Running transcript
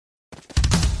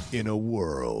In a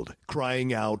world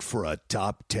crying out for a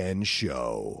top 10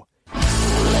 show,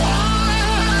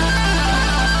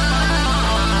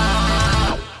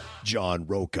 John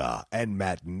Roca and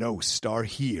Matt Nost are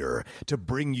here to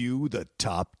bring you the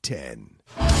top 10.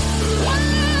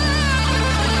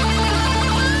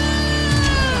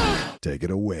 Take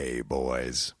it away,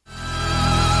 boys.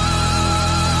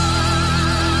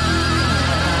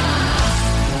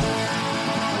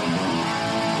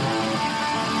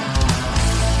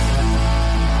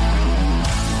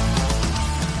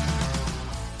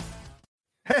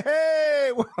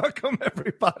 Hey, welcome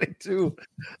everybody to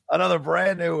another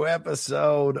brand new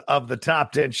episode of the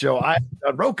Top 10 Show. I'm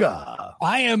John Roca.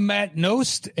 I am Matt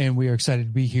Nost, and we are excited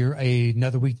to be here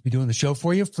another week to be doing the show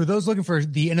for you. For those looking for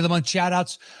the end of the month shout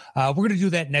outs, we're going to do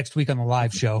that next week on the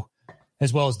live show,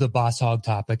 as well as the Boss Hog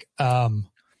topic. So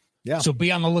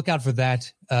be on the lookout for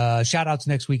that. Shout outs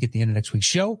next week at the end of next week's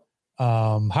show.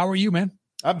 How are you, man?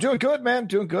 I'm doing good, man.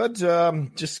 Doing good.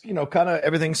 Just, kind of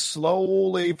everything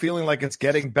slowly feeling like it's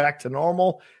getting back to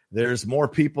normal. There's more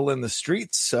people in the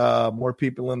streets, more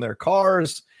people in their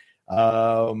cars.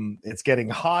 It's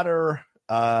getting hotter,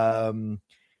 and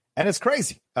it's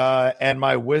crazy. And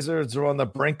my Wizards are on the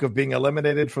brink of being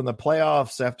eliminated from the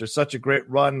playoffs after such a great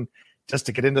run just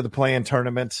to get into the play-in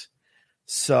tournament.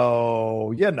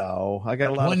 So, I got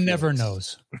a lot One never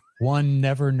knows. One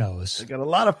never knows. I got a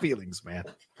lot of feelings, man.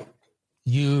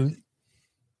 The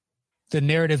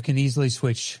narrative can easily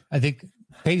switch. I think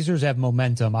Pacers have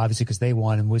momentum, obviously, because they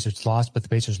won and Wizards lost, but the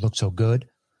Pacers look so good.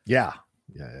 Yeah.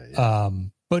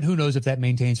 But who knows if that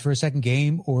maintains for a second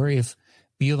game or if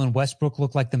Beal and Westbrook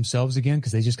look like themselves again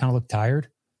because they just kind of look tired.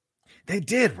 They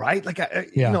did, right?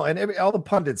 All the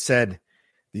pundits said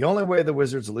the only way the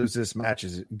Wizards lose this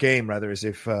game is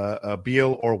if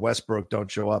Beal or Westbrook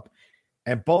don't show up.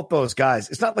 And both those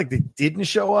guys, it's not like they didn't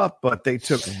show up, but they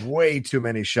took way too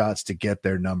many shots to get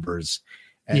their numbers.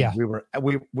 And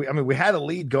we had a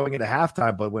lead going into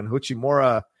halftime, but when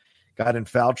Hachimura got in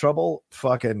foul trouble,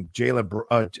 fucking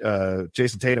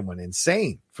Jason Tatum went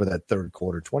insane for that third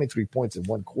quarter, 23 points in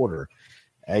one quarter.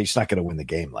 You're just not going to win the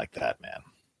game like that, man.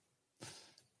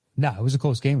 No, it was a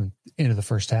close game into the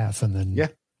first half. And then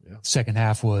second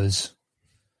half was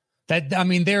that. I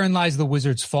mean, therein lies the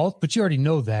Wizards' fault, but you already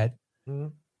know that. Mm-hmm.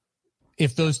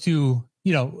 If those two,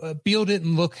 Beal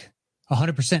didn't look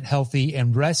 100% healthy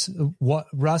and Russ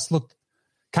looked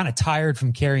kind of tired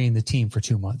from carrying the team for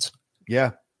 2 months.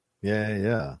 Yeah.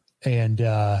 And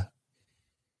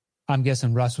I'm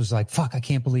guessing Russ was like, fuck, I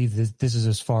can't believe this is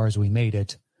as far as we made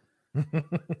it.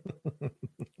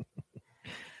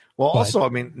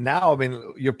 Now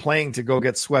you're playing to go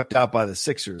get swept out by the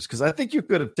Sixers because I think you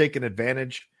could have taken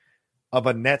advantage of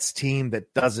a Nets team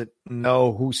that doesn't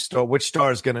know which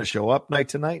star is going to show up night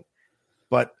to night,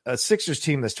 but a Sixers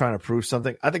team that's trying to prove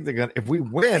something. I think if we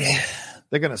win,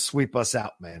 they're going to sweep us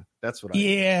out, man. That's what I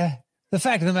think. Yeah. The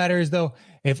fact of the matter is, though,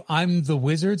 if I'm the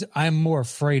Wizards, I'm more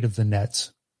afraid of the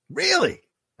Nets. Really?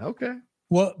 Okay.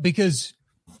 Well, because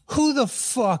who the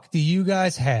fuck do you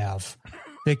guys have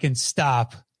that can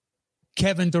stop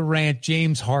Kevin Durant,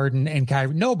 James Harden, and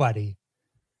Kyrie? Nobody.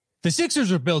 The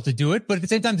Sixers are built to do it, but at the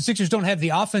same time, the Sixers don't have the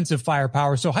offensive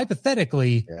firepower. So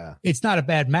hypothetically, It's not a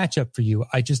bad matchup for you.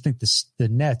 I just think the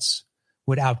Nets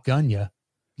would outgun you.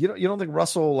 You don't think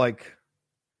Russell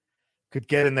could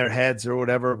get in their heads or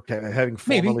whatever, having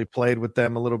formerly played with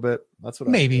them a little bit? That's what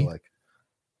I feel like.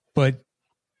 But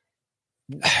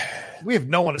we have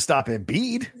no one to stop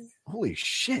Embiid. Holy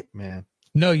shit, man!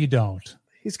 No, you don't.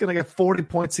 He's going to get 40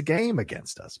 points a game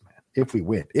against us, man. If we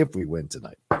win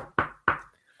tonight.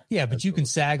 Yeah, but you can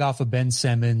sag off of Ben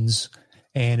Simmons,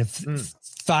 and if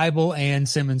Thibault and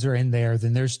Simmons are in there,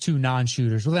 then there's two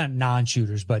non-shooters. Well, they're not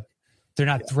non-shooters, but they're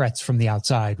not threats from the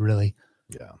outside, really.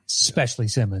 Yeah, especially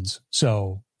Simmons.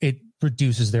 So it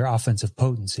reduces their offensive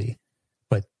potency,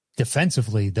 but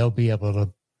defensively, they'll be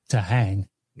able to hang.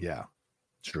 Yeah,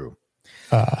 true.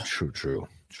 True.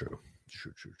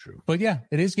 But yeah,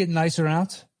 it is getting nicer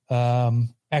out.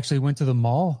 Actually went to the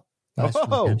mall last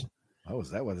weekend. How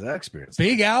was that experience?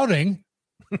 Big outing.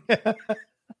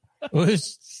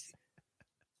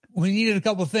 We needed a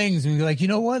couple of things. And we were like, you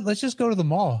know what? Let's just go to the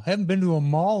mall. I haven't been to a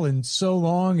mall in so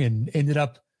long, and ended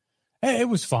up, it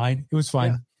was fine.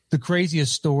 Yeah. The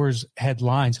craziest stores had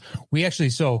lines. We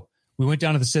went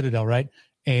down to the Citadel, right?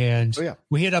 And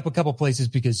we hit up a couple places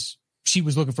because she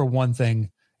was looking for one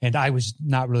thing and I was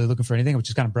not really looking for anything. I was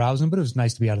just kind of browsing, but it was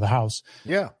nice to be out of the house.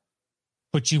 Yeah.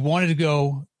 But she wanted to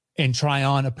go and try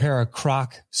on a pair of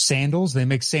Croc sandals. They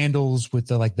make sandals with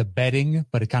the bedding,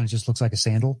 but it kind of just looks like a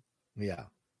sandal. Yeah.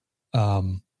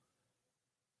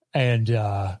 And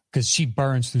because she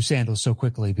burns through sandals so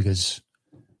quickly because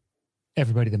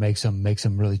everybody that makes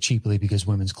them really cheaply because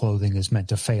women's clothing is meant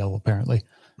to fail, apparently.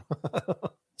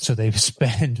 So they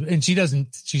spend, and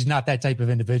she's not that type of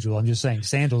individual. I'm just saying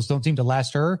sandals don't seem to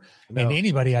last her and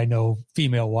anybody I know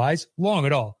female wise long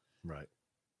at all. Right.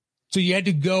 So you had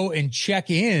to go and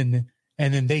check in,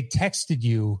 and then they texted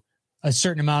you a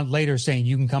certain amount later saying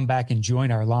you can come back and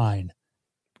join our line.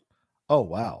 Oh,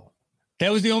 wow.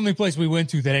 That was the only place we went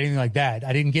to that anything like that.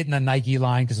 I didn't get in the Nike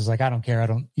line because I was like, I don't care.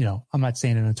 I'm not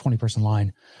staying in a 20-person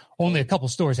line. Only a couple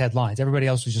stores had lines. Everybody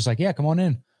else was just like, yeah, come on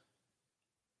in.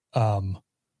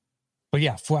 But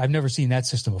yeah, I've never seen that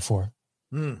system before.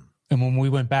 And when we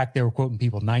went back, they were quoting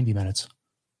people 90 minutes.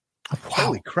 Wow.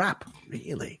 Holy crap.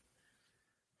 Really?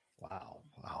 Wow.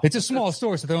 It's a small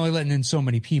store, so they're only letting in so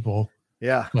many people.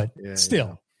 Yeah. But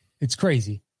still, it's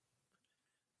crazy.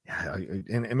 Yeah,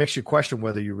 and it makes you question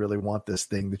whether you really want this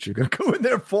thing that you're going to go in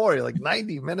there for. You're like,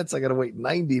 90 minutes? I got to wait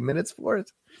 90 minutes for it?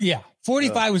 Yeah.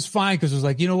 45 was fine because it was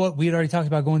like, you know what? We had already talked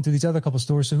about going to these other couple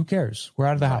stores, so who cares? We're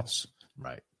out of the house.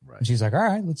 Right. And she's like, all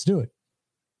right, let's do it.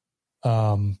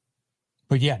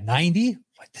 But yeah, 90?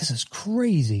 Like, this is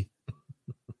crazy.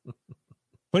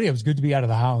 But yeah, it was good to be out of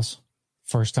the house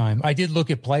first time. I did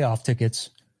look at playoff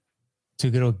tickets to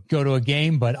go to a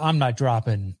game, but I'm not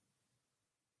dropping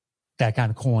that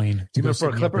kind of coin. You go for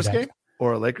a Clippers game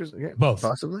or a Lakers game? Both.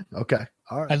 Possibly. Okay.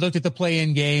 All right. I looked at the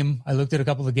play-in game. I looked at a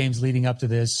couple of games leading up to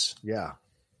this. Yeah.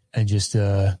 And just,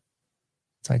 it's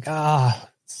like,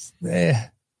 Yeah.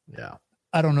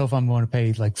 I don't know if I'm going to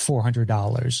pay like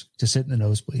 $400 to sit in the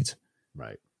nosebleeds.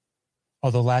 Right.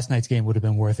 Although last night's game would have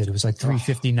been worth it. It was like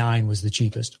 $359 was the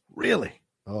cheapest. Really?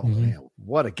 Oh, man.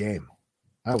 What a game.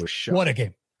 I was shocked. What a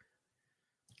game.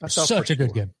 Such a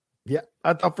good game. Yeah.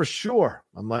 I thought for sure.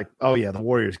 I'm like, oh, yeah, the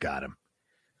Warriors got him.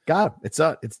 Got him.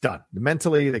 It's done.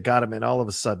 Mentally, they got him, and all of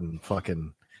a sudden,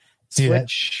 fucking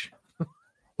switch.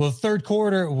 Well, the third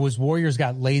quarter was Warriors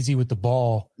got lazy with the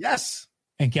ball. Yes.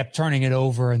 And kept turning it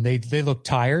over, and they looked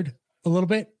tired a little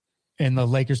bit. And the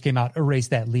Lakers came out, erased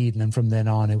that lead, and then from then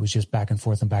on, it was just back and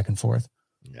forth and back and forth.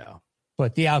 Yeah.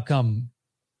 But the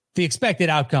expected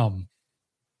outcome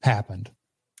happened.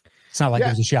 It's not like it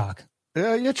was a shock.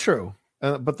 Yeah, true.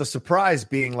 But the surprise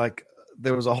being like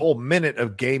there was a whole minute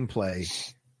of gameplay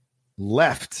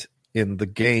left in the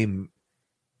game,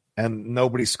 and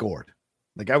nobody scored.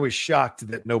 Like, I was shocked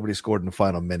that nobody scored in the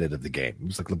final minute of the game. It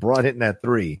was like LeBron hitting that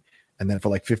three. And then for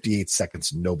like 58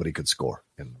 seconds, nobody could score.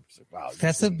 And like, wow, it's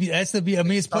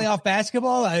playoff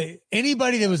basketball.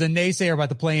 Anybody that was a naysayer about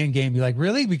the play-in game, be like,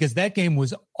 really? Because that game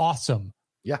was awesome.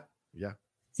 Yeah.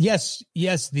 Yes.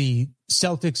 The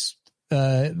Celtics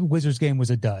Wizards game was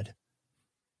a dud.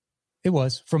 It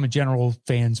was from a general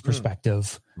fan's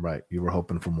perspective. Right. You were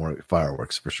hoping for more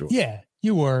fireworks for sure. Yeah,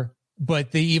 you were. But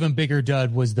the even bigger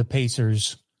dud was the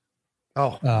Pacers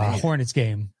Hornets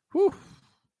game. Whew.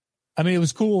 I mean, it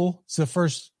was cool. It's the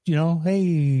first,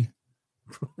 hey,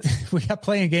 we got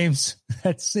playing games.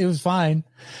 It was fine.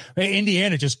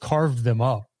 Indiana just carved them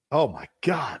up. Oh my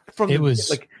God.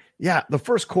 The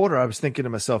first quarter, I was thinking to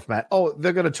myself, Matt,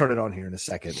 they're going to turn it on here in a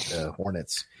second,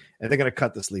 Hornets, and they're going to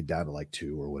cut this lead down to like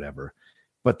 2 or whatever.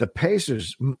 But the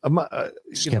Pacers, kept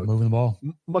moving the ball.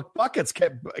 McBuckets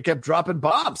kept dropping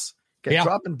bombs.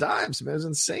 Dropping dimes, man. It was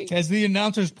insane. As the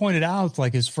announcers pointed out,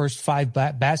 like his first 5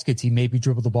 baskets, he maybe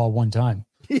dribbled the ball one time.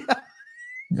 Yeah.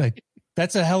 Like,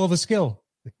 that's a hell of a skill.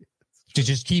 To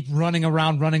just keep running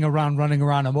around.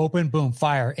 I'm open, boom,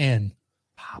 fire, in.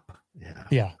 Pop.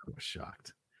 Yeah. I was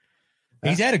shocked.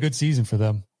 He's had a good season for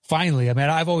them. Finally. I mean,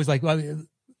 I've always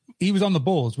he was on the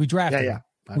Bulls. We drafted him.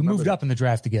 We moved up in the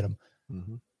draft to get him.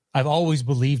 Mm-hmm. I've always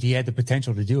believed he had the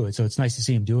potential to do it. So it's nice to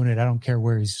see him doing it. I don't care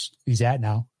where he's at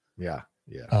now. Yeah.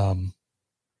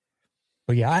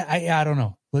 But yeah, I don't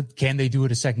know. Can they do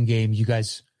it a second game? You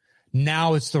guys,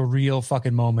 now it's the real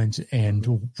fucking moment,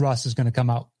 and Russ is going to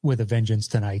come out with a vengeance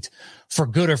tonight, for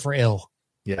good or for ill.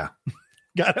 Yeah.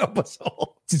 God help us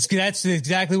all. That's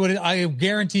exactly what I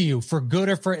guarantee you, for good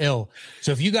or for ill.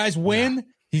 So if you guys win,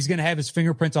 he's going to have his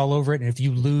fingerprints all over it. And if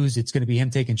you lose, it's going to be him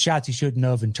taking shots he shouldn't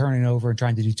have and turning over and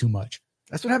trying to do too much.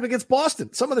 That's what happened against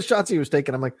Boston. Some of the shots he was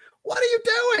taking, I'm like, what are you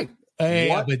doing?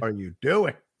 What are you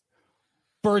doing?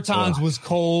 Bertans was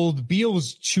cold. Beal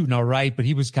was shooting all right, but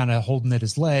he was kind of holding at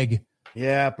his leg.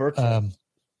 Yeah, Bertans.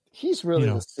 He's really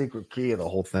the secret key of the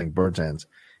whole thing, Bertans.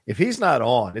 If he's not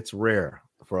on, it's rare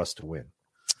for us to win.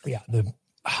 Yeah, the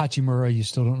Hachimura, you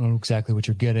still don't know exactly what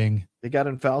you're getting. They got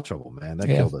in foul trouble, man. That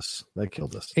killed us.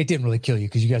 It didn't really kill you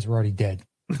because you guys were already dead.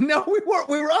 No, we weren't.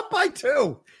 We were up by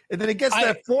 2. And then it gets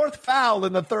that 4th foul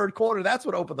in the third quarter. That's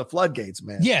what opened the floodgates,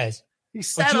 man. Yes. He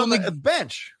sat on the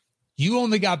bench. you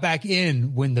only got back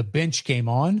in when the bench came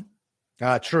on.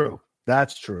 True.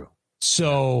 That's true.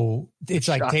 So it's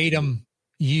like Tatum,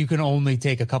 you can only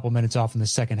take a couple minutes off in the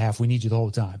second half. We need you the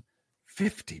whole time.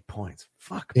 50 points.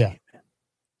 Fuck yeah. me, man.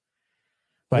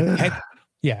 But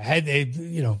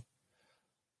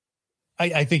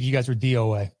I think you guys were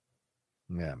DOA.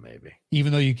 Yeah, maybe.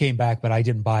 Even though you came back, but I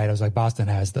didn't buy it. I was like, Boston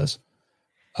has this.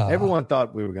 Everyone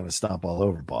thought we were going to stomp all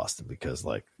over Boston because,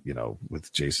 like, you know,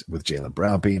 with Jaylen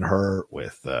Brown being hurt,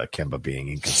 with Kemba being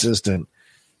inconsistent,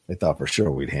 they thought for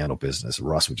sure we'd handle business.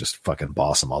 Russ would just fucking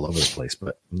boss them all over the place.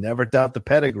 But never doubt the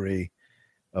pedigree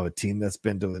of a team that's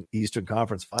been to an Eastern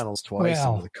Conference Finals twice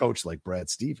and with a coach like Brad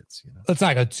Stevens. You know, let's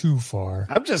not go too far.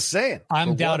 I'm just saying.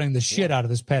 I'm doubting the shit out of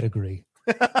this pedigree.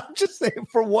 I'm just saying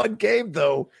for one game,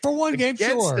 though. For one game,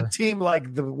 sure. A team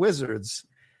like the Wizards,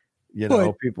 you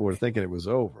know, people were thinking it was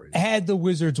over. Had the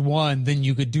Wizards won, then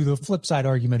you could do the flip side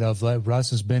argument of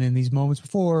Russ has been in these moments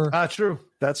before. True.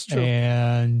 That's true.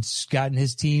 And gotten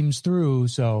his teams through.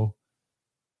 So,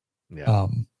 I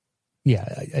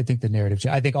think the narrative,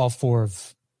 I think all four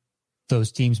of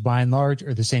those teams by and large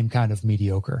are the same kind of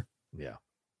mediocre. Yeah.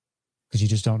 Because you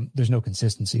just don't, there's no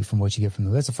consistency from what you get from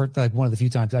them. That's the first, like one of the few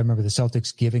times I remember the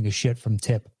Celtics giving a shit from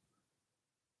tip.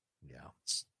 Yeah.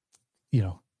 You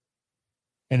know,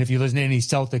 and if you listen to any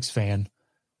Celtics fan,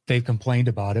 they've complained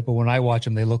about it. But when I watch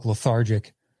them, they look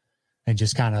lethargic and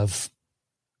just kind of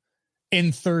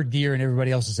in third gear and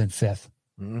everybody else is in fifth.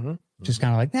 Mm-hmm. Just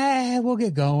kind of like, we'll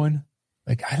get going.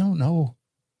 Like, I don't know.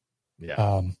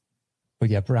 Yeah. But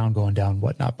yeah, Brown going down,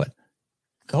 whatnot. But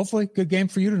hopefully, good game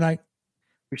for you tonight.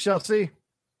 We shall see.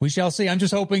 We shall see. I'm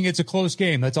just hoping it's a close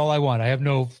game. That's all I want. I have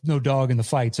no dog in the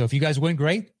fight. So if you guys win,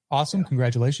 great. Awesome. Yeah.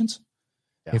 Congratulations.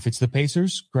 Yeah. If it's the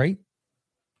Pacers, great.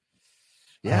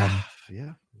 Yeah.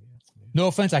 No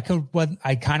offense. I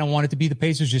kind of want it to be the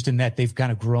Pacers just in that they've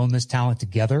kind of grown this talent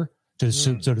together to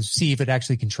sort of see if it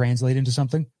actually can translate into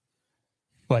something.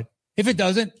 But if it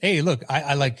doesn't, hey, look,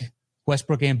 I like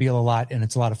Westbrook and Beal a lot, and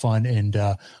it's a lot of fun. And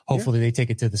hopefully they take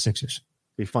it to the Sixers.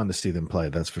 Be fun to see them play.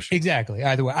 That's for sure. Exactly.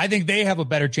 Either way, I think they have a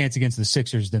better chance against the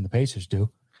Sixers than the Pacers do.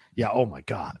 Yeah. Oh my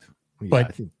God. Yeah, but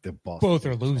I think the both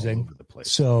are losing. All over the place.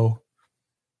 So,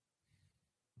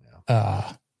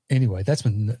 anyway, that's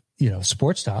been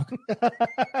sports talk.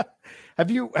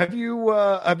 Have you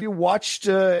watched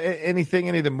anything?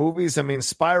 Any of the movies? I mean,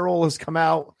 Spiral has come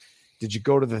out. Did you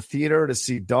go to the theater to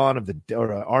see Dawn of the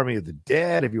or Army of the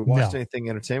Dead? Have you watched anything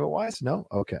entertainment wise? No.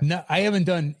 Okay. No, I haven't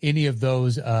done any of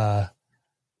those.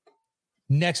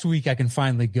 Next week I can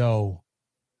finally go.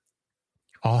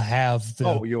 I'll have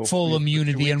the full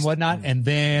immunity and whatnot, and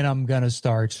then I'm gonna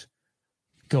start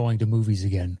going to movies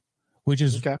again, which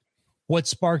is what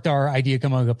sparked our idea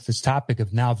coming up with this topic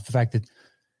of now the fact that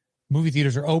movie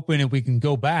theaters are open and we can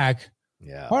go back.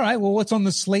 Yeah. All right. Well, what's on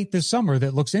the slate this summer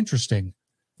that looks interesting?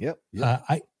 Yep.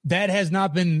 That has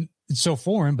not been so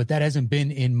foreign, but that hasn't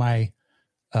been in my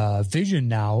vision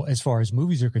now as far as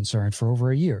movies are concerned for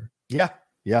over a year. Yeah.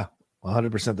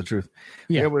 100% the truth.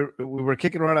 Yeah, we were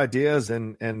kicking around ideas,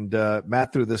 and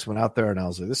Matt threw this one out there, and I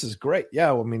was like, "This is great."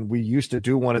 Yeah, I mean, we used to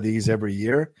do one of these every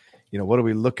year. You know, what are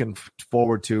we looking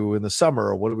forward to in the summer,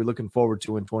 or what are we looking forward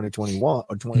to in 2021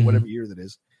 or 20 whatever year that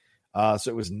is? So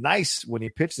it was nice when he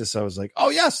pitched this. I was like, "Oh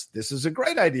yes, this is a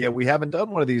great idea. We haven't done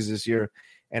one of these this year."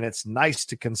 And it's nice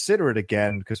to consider it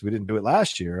again because we didn't do it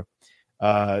last year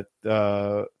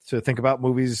to think about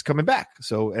movies coming back.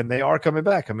 So, and they are coming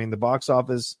back. I mean, the box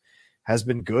office has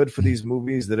been good for these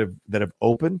movies that have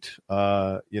opened,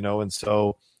 and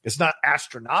so it's not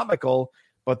astronomical,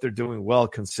 but they're doing well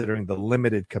considering the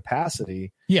limited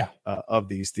capacity of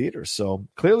these theaters. So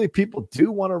clearly people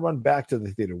do want to run back to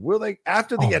the theater. Will they,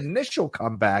 after the initial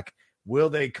comeback,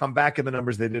 will they come back in the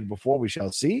numbers they did before? We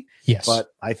shall see. Yes. But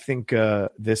I think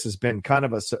this has been kind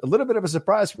of a little bit of a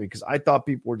surprise for me because I thought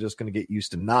people were just going to get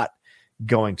used to not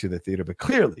going to the theater. But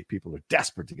clearly people are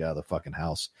desperate to get out of the fucking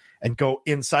house and go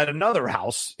inside another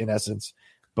house, in essence,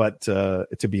 but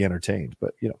to be entertained.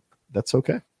 But, that's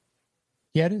okay.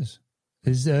 Yeah, it is.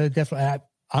 It's definitely.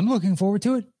 I'm looking forward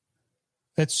to it.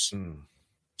 That's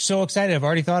so excited. I've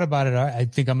already thought about it. I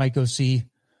think I might go see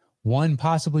one,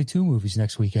 possibly two movies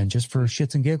next weekend just for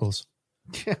shits and giggles.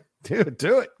 Yeah, dude,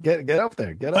 do it. Get up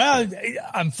there.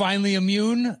 I'm finally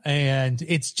immune, and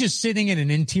it's just sitting in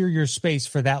an interior space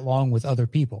for that long with other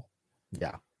people.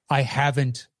 Yeah. I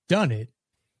haven't done it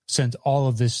since all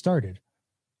of this started.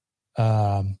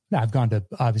 I've gone to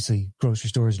obviously grocery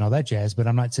stores and all that jazz, but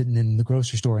I'm not sitting in the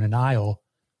grocery store in an aisle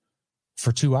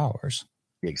for 2 hours.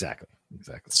 Exactly.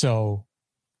 So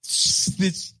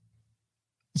it's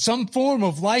some form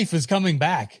of life is coming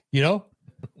back, We're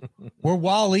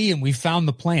Wall-E and we found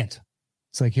the plant.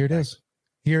 It's like, here it is.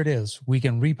 Here it is. We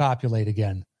can repopulate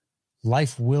again.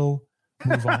 Life will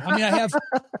move on. I mean,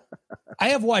 I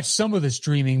have watched some of the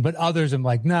streaming, but others I'm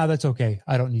like, nah, that's okay.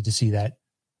 I don't need to see that.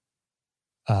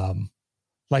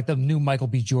 Like the new Michael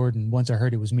B. Jordan, once I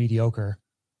heard it was mediocre.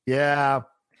 Yeah.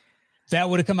 That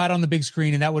would have come out on the big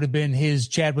screen, and that would have been his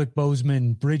Chadwick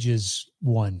Boseman Bridges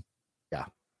one. Yeah.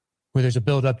 Where there's a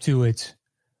build up to it.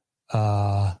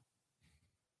 And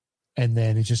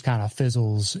then it just kind of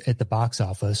fizzles at the box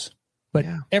office. But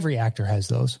every actor has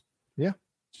those. Yeah.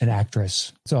 An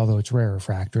actress. So, although it's rarer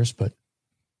for actors, but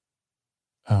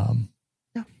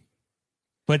yeah.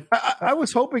 But I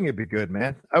was hoping it'd be good,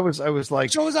 man. I was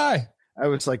like, so was I. I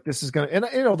was like, this is gonna, and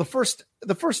you know, the first,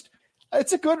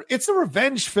 it's a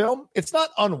revenge film. It's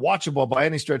not unwatchable by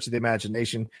any stretch of the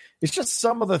imagination. It's just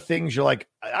some of the things you're like,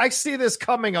 I see this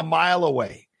coming a mile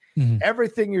away. Mm-hmm.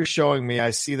 Everything you're showing me, I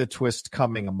see the twist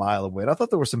coming a mile away. And I thought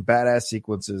there were some badass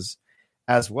sequences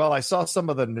as well. I saw some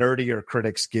of the nerdier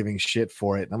critics giving shit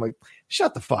for it. And I'm like,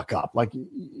 shut the fuck up. Like,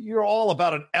 you're all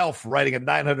about an elf riding a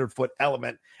 900-foot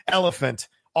elephant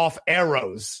off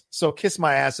arrows. So kiss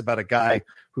my ass about a guy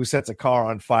who sets a car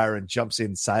on fire and jumps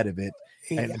inside of it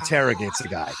and interrogates the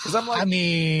guy. Because I'm like, I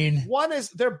mean,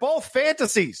 they're both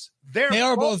fantasies. They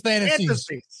are both fantasies.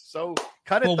 So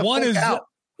cut it the fuck out.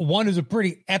 One is a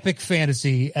pretty epic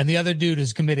fantasy, and the other dude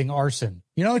is committing arson.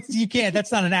 You know, you can't.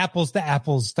 That's not an apples to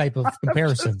apples type of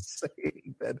comparison.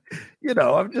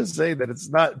 I'm just saying that it's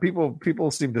not.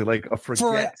 People seem to like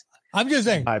forget. I'm just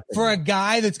saying, for a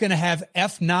guy that's going to have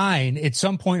F9 at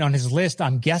some point on his list,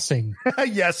 I'm guessing.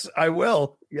 Yes, I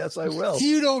will. Yes, I will.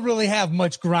 You don't really have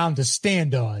much ground to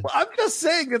stand on. Well, I'm just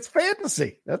saying it's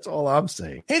fantasy. That's all I'm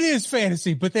saying. It is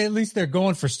fantasy, but at least they're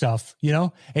going for stuff. You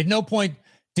know, at no point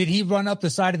did he run up the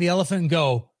side of the elephant and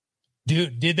go,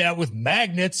 dude, did that with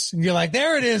magnets. And you're like,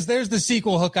 there it is. There's the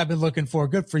sequel hook I've been looking for.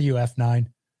 Good for you, F9.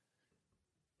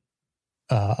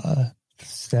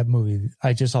 That movie,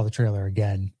 I just saw the trailer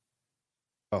again.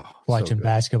 Oh, watching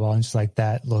basketball, and just like,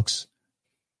 that looks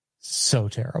so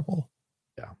terrible.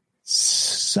 Yeah.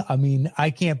 So, I mean, I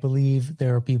can't believe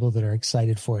there are people that are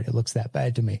excited for it. It looks that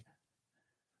bad to me.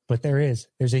 But there's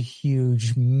a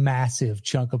huge, massive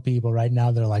chunk of people right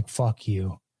now that are like, fuck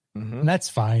you. Mm-hmm. And that's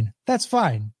fine. That's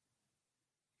fine.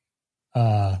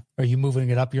 Are you moving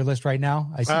it up your list right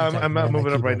now? I'm moving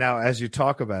it up right now. As you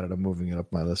talk about it, I'm moving it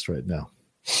up my list right now.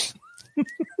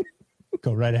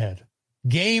 Go right ahead.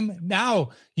 Game.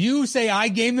 Now, you say I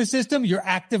game the system. You're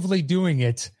actively doing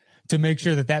it to make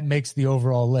sure that makes the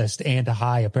overall list and a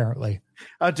high, apparently.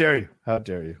 How dare you? How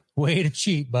dare you? Way to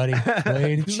cheat, buddy.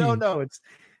 Way to cheat. No,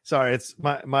 it's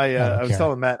my I was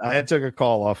telling Matt, I took a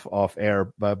call off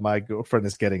air, but my girlfriend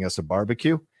is getting us a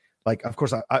barbecue. Like, of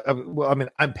course,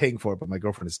 I'm paying for it, but my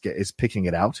girlfriend is picking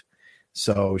it out.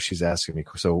 So she's asking me.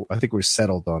 So I think we're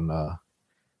settled on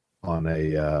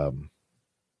a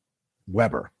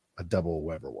Weber, a double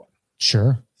Weber one.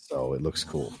 Sure. So it looks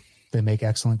cool. They make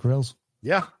excellent grills.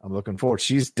 Yeah, I'm looking forward.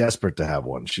 She's desperate to have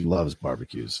one. She loves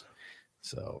barbecues.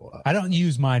 So I don't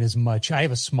use mine as much. I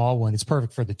have a small one. It's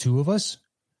perfect for the two of us.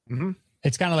 Mm-hmm.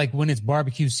 It's kind of like when it's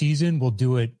barbecue season, we'll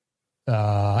do it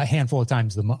a handful of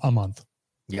times a month.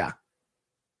 Yeah.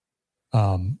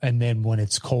 And then when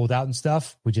it's cold out and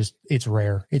stuff, it's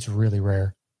rare. It's really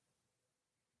rare.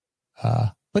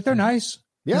 But they're nice.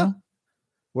 Yeah. You know?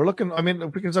 We're looking,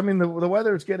 the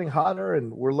weather is getting hotter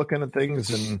and we're looking at things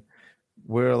and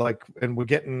we're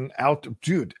getting out.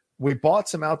 Dude, we bought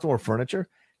some outdoor furniture.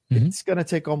 Mm-hmm. It's going to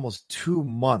take almost 2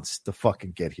 months to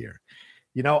fucking get here.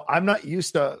 You know, I'm not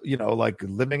used to, like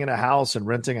living in a house and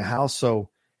renting a house. So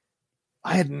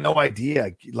I had no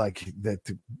idea like that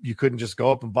you couldn't just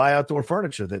go up and buy outdoor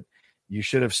furniture, that you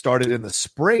should have started in the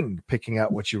spring picking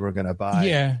out what you were going to buy.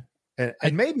 Yeah.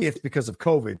 And maybe it's because of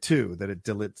COVID too,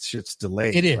 that shit's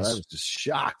delayed. It is. I was just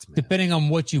shocked, man. Depending on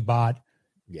what you bought,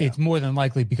 it's more than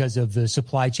likely because of the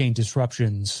supply chain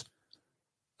disruptions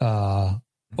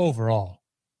overall.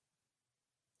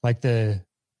 Like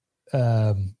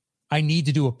I need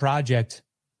to do a project,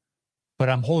 but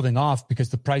I'm holding off because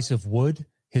the price of wood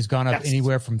has gone up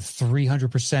anywhere from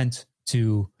 300%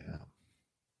 to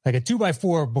like a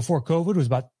 2x4 before COVID was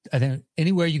about, I think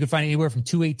anywhere you could find anywhere from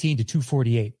 218 to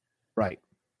 248. Right.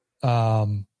 At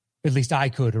least I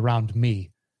could around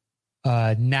me.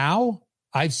 Now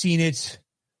I've seen it.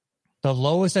 The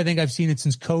lowest I think I've seen it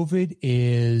since COVID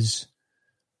is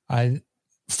 $4.90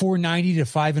 to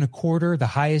 $5.25. The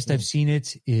highest I've seen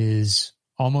it is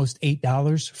almost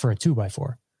 $8 for a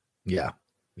 2x4. Yeah.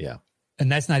 Yeah. And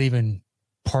that's not even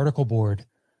particle board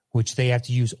which they have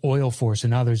to use oil for. So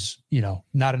now there's,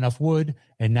 not enough wood.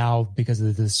 And now because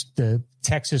of the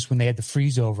Texas, when they had the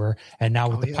freeze over, and now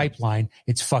with the pipeline,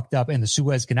 it's fucked up. And the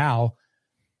Suez Canal,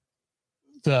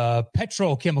 the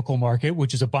petrochemical market,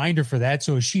 which is a binder for that.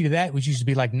 So a sheet of that, which used to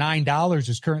be like $9,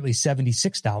 is currently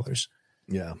 $76.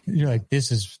 Yeah. You're like,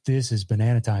 this is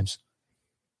banana times.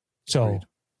 So Agreed.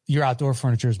 Your outdoor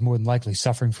furniture is more than likely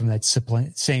suffering from that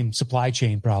same supply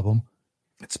chain problem.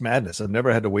 It's madness. I've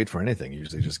never had to wait for anything.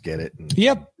 Usually just get it and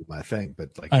do my thing.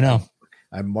 But like, I know.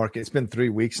 I'm marking. It's been 3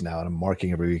 weeks now, and I'm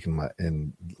marking every week.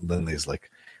 And Lindley's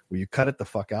like, "Will you cut it the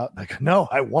fuck out?" And I go, "No,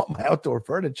 I want my outdoor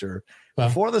furniture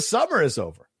before the summer is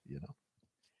over."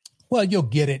 Well, you'll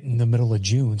get it in the middle of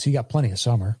June, so you got plenty of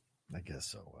summer. I guess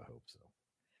so. I hope so.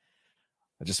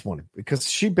 I just want to, because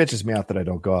she bitches me out that I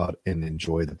don't go out and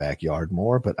enjoy the backyard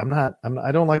more. But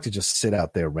I don't like to just sit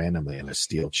out there randomly in a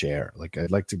steel chair. Like,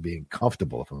 I'd like to be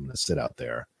comfortable if I'm going to sit out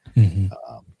there,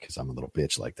 because I'm a little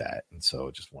bitch like that, and so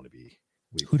I just want to be.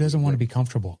 Who doesn't want to be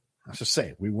comfortable? I was just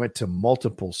saying, we went to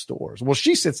multiple stores. Well,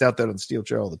 she sits out there on the steel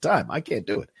chair all the time. I can't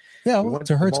do it. Yeah,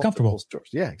 to her, it's comfortable. Stores.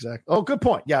 Yeah, exactly. Oh, good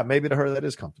point. Yeah, maybe to her that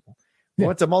is comfortable. We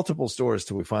went to multiple stores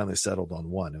till we finally settled on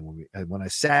one. And when I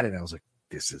sat in, I was like,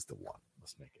 this is the one.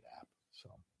 Let's make it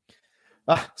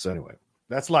happen. So anyway,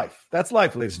 that's life. That's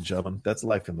life, ladies and gentlemen. That's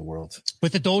life in the world.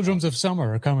 But the doldrums of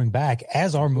summer are coming back,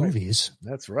 as are movies.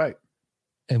 That's right.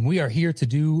 And we are here to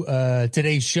do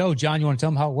today's show. John, you want to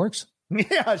tell them how it works?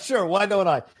 Yeah, sure. Why don't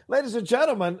I? Ladies and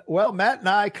gentlemen, well, Matt and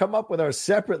I come up with our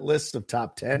separate lists of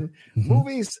top 10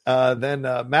 movies. Then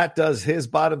Matt does his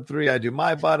bottom 3. I do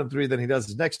my bottom 3. Then he does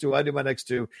his next 2. I do my next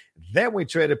 2. Then we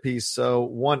trade a piece. So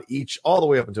one each all the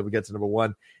way up until we get to number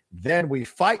 1. Then we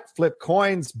fight, flip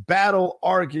coins, battle,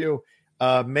 argue,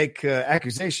 make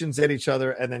accusations at each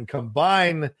other, and then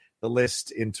combine the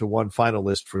list into one final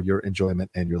list for your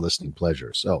enjoyment and your listening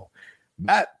pleasure. So,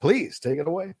 Matt, please take it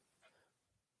away.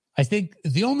 I think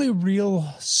the only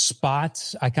real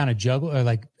spots I kind of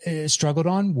struggled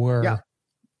on were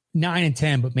 9 and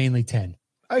 10, but mainly 10.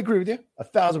 I agree with you.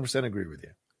 1,000% agree with you.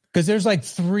 Because there's like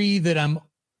 3 that I'm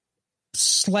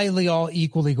slightly all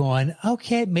equally going,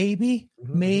 okay, maybe,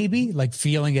 like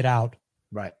feeling it out.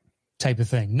 Right. Type of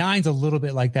thing. 9's a little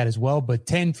bit like that as well, but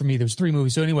 10 for me, there's 3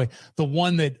 movies. So anyway, the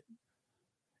one that,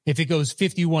 if it goes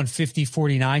 51, 50,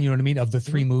 49, you know what I mean? Of the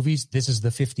 3 movies, this is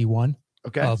the 51.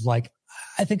 Okay. Of like,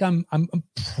 I think I'm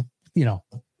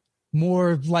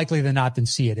more likely than not than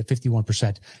see it at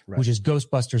 51%, which is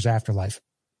Ghostbusters Afterlife.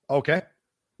 Okay.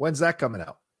 When's that coming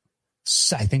out?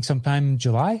 I think sometime in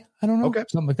July. I don't know. Okay.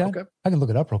 Something like that. Okay. I can look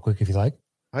it up real quick if you like.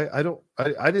 I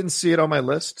didn't see it on my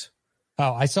list.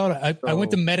 Oh, I saw it. I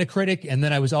went to Metacritic, and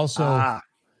then I was also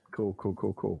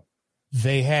cool.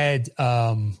 They had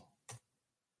one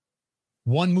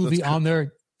movie on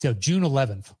there. So June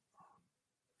 11th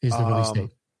is the release date.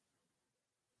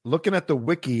 Looking at the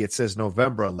wiki, it says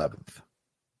November 11th.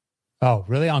 Oh,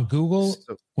 really? On Google,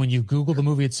 when you Google the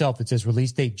movie itself, it says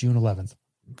release date June 11th.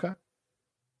 Okay.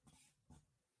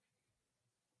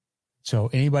 So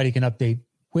anybody can update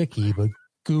wiki, but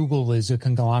Google is a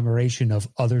conglomeration of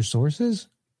other sources.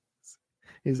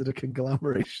 Is it a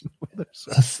conglomeration of other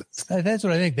sources? That's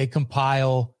what I think. They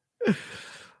compile. It's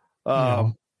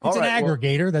an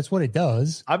aggregator. Well, that's what it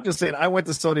does. I'm just saying, I went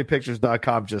to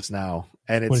SonyPictures.com just now,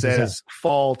 and it says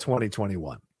fall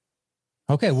 2021.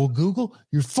 Okay, well, Google,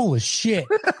 you're full of shit.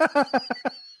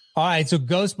 All right, so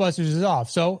Ghostbusters is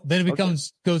off. So then it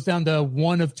goes down to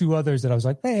one of 2 others that I was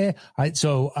like, All right,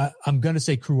 so I'm going to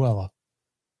say Cruella.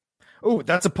 Oh,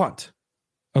 that's a punt.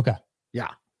 Okay. Yeah.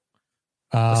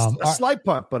 A slight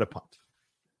punt, but a punt.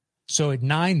 So at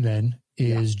 9 then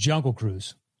is Jungle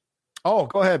Cruise. Oh,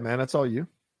 go ahead, man. That's all you.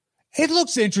 It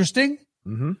looks interesting.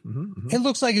 It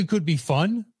looks like it could be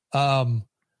fun. I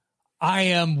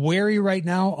am wary right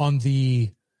now on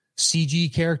the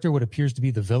CG character, what appears to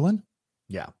be the villain.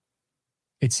 Yeah.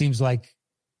 It seems like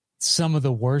some of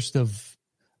the worst of,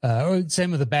 or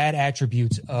some of the bad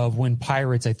attributes of when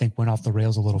Pirates, I think, went off the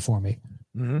rails a little for me.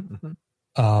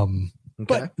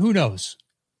 But who knows?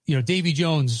 Davy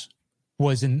Jones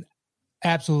was an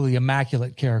absolutely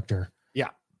immaculate character.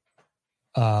 Yeah.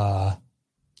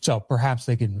 So perhaps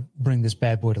they can bring this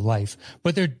bad boy to life.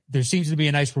 But there seems to be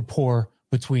a nice rapport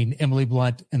between Emily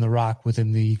Blunt and The Rock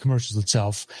within the commercials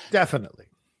itself. Definitely.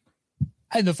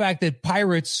 And the fact that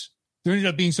Pirates, there ended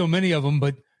up being so many of them,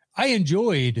 but I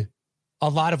enjoyed a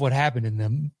lot of what happened in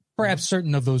them. Perhaps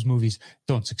certain of those movies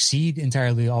don't succeed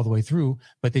entirely all the way through,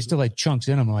 but they still had chunks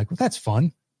in them. I'm like, well, that's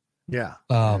fun. Yeah.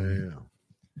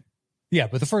 Yeah,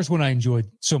 but the first one I enjoyed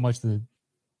so much that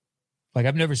Like,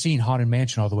 I've never seen Haunted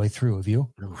Mansion all the way through. Have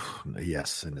you? Oof,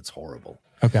 yes, and it's horrible.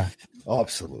 Okay.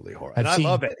 Absolutely horrible. And I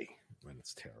love Eddie, and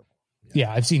it's terrible.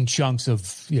 Yeah, I've seen chunks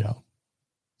of,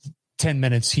 10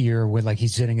 minutes here where, like,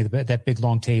 he's sitting at that big,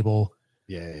 long table.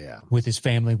 Yeah. With his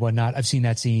family and whatnot. I've seen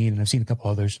that scene, and I've seen a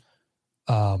couple others.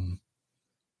 But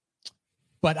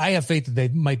I have faith that they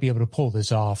might be able to pull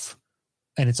this off.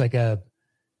 And it's like a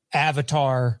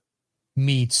Avatar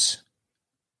meets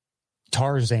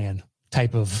Tarzan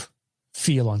type of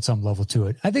feel on some level to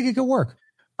it. I think it could work.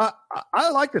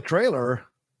 I like the trailer.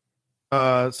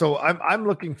 So I'm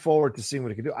looking forward to seeing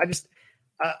what it can do.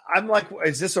 I'm like,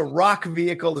 is this a Rock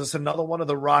vehicle? Is this another one of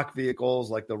the Rock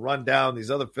vehicles, like the Rundown, these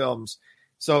other films?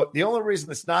 So the only reason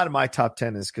it's not in my top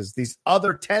 10 is because these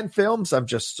other 10 films, I'm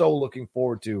just so looking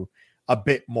forward to a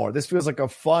bit more. This feels like a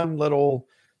fun little,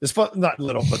 this feels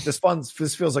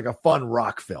like a fun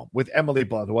Rock film with Emily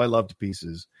Blunt, who I love to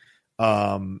pieces.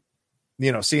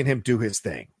 Seeing him do his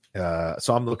thing.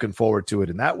 So I'm looking forward to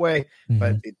it in that way,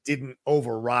 but it didn't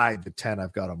override the 10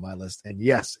 I've got on my list. And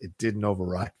yes, it didn't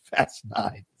override Fast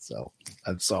 9. So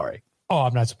I'm sorry. Oh,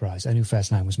 I'm not surprised. I knew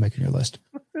Fast 9 was making your list.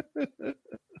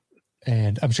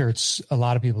 And I'm sure it's a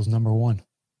lot of people's number one.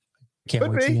 Can't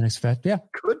wait to see the next Fast. Yeah.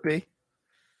 Could be.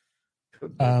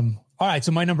 All right.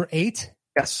 So my number 8.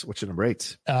 Yes. What's your number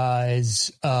 8?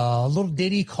 Is a little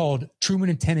ditty called Truman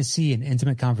in Tennessee, an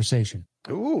Intimate Conversation.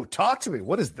 Ooh, talk to me.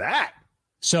 What is that?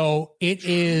 So it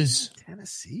is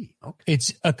Tennessee. Okay.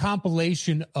 It's a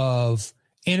compilation of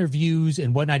interviews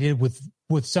and whatnot I did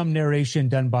with some narration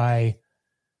done by, I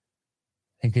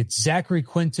think it's Zachary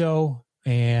Quinto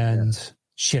and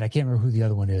I can't remember who the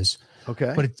other one is.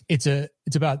 Okay. But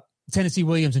it's about Tennessee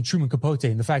Williams and Truman Capote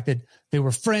and the fact that they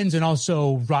were friends and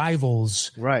also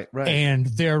rivals. Right. And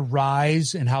their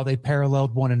rise and how they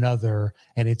paralleled one another.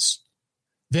 And it's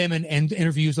them and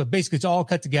interviews. But basically, it's all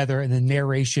cut together and the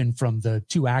narration from the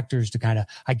two actors to kind of,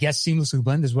 I guess, seamlessly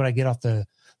blend is what I get off the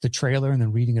trailer and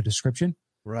then reading a description.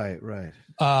 Right.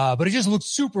 But it just looks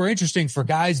super interesting for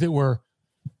guys that were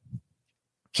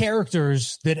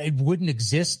characters that it wouldn't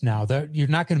exist now. You're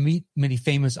not going to meet many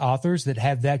famous authors that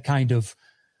have that kind of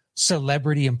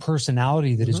celebrity and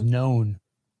personality that is known.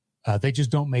 They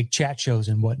just don't make chat shows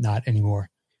and whatnot anymore.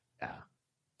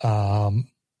 Yeah.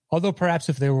 Although perhaps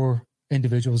if there were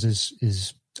individuals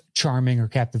as charming or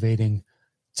captivating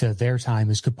to their time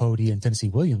as Capote and Tennessee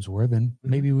Williams were, then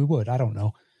maybe we would. I don't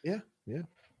know. Yeah.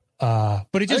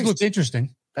 But it just looks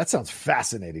interesting. That sounds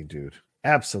fascinating, dude.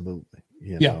 Absolutely.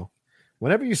 You know,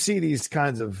 whenever you see these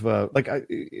kinds of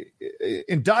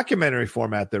in documentary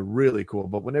format, they're really cool.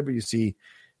 But whenever you see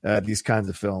these kinds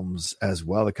of films as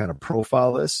well, that kind of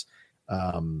profile this,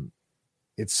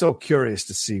 it's so curious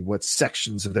to see what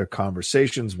sections of their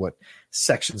conversations, what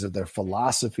sections of their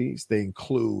philosophies they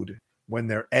include when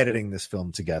they're editing this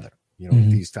film together,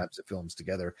 these types of films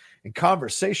together. And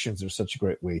conversations are such a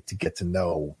great way to get to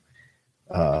know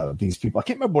these people. I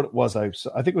can't remember what it was. I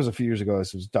think it was a few years ago.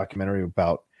 This was a documentary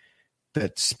about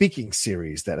that speaking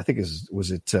series that I think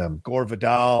was it Gore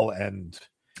Vidal and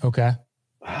okay.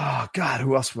 Oh God,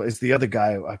 who else is the other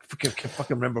guy? I can't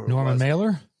fucking remember. Norman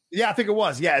Mailer. Yeah, I think it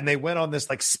was. Yeah, and they went on this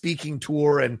like speaking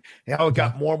tour, and how it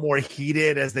got more and more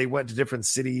heated as they went to different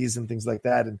cities and things like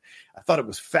that. And I thought it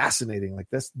was fascinating. Like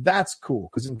that's cool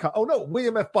because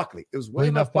William F. Buckley. It was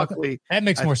William F. Buckley. That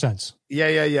makes more sense. Yeah.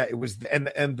 It was, and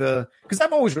because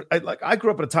I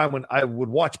grew up at a time when I would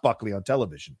watch Buckley on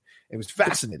television. It was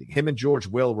fascinating. Him and George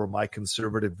Will were my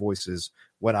conservative voices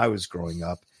when I was growing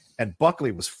up, and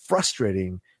Buckley was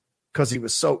frustrating because he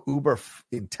was so uber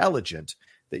intelligent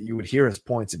that you would hear his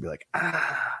points and be like,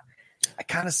 I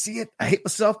kind of see it. I hate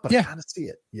myself, but I kind of see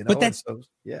it, But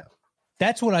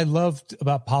that's what I loved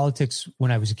about politics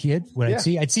when I was a kid.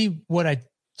 I'd see what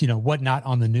not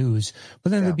on the news,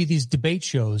 but then there'd be these debate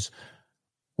shows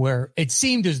where it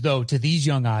seemed as though to these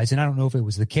young eyes, and I don't know if it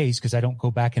was the case because I don't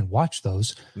go back and watch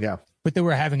those. Yeah. But they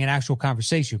were having an actual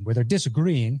conversation where they're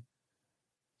disagreeing.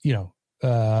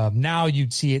 Now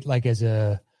you'd see it like as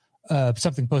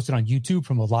something posted on YouTube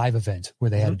from a live event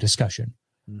where they had a discussion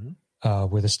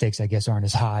where the stakes, I guess, aren't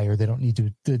as high, or they don't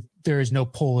need to, there is no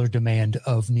pull or demand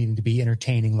of needing to be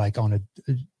entertaining like on a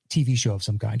TV show of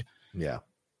some kind. Yeah.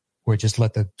 Where just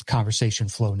let the conversation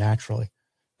flow naturally.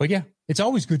 But yeah, it's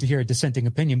always good to hear a dissenting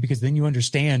opinion because then you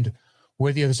understand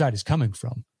where the other side is coming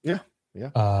from. Yeah.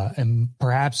 And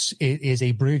perhaps it is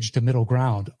a bridge to middle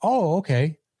ground. Oh,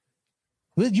 okay.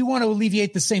 You want to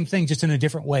alleviate the same thing just in a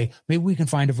different way. Maybe we can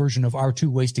find a version of our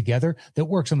two ways together that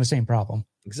works on the same problem.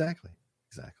 Exactly.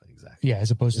 Yeah,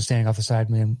 as opposed to standing off the side,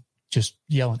 man, just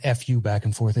yelling F you back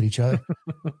and forth at each other.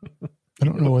 I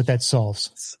don't know what that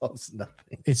solves. It solves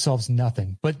nothing. It solves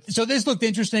nothing. But so this looked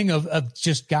interesting of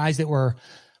just guys that were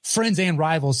friends and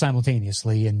rivals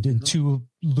simultaneously, and two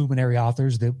luminary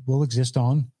authors that will exist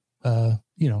on,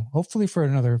 hopefully for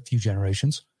another few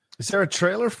generations. Is there a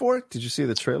trailer for it? Did you see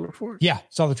the trailer for it? Yeah,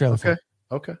 saw the trailer for it.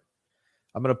 Okay.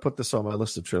 I'm going to put this on my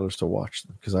list of trailers to watch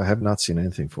because I have not seen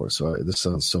anything for it. So this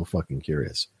sounds so fucking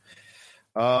curious.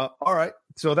 All right.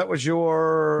 So that was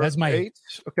That's my 8.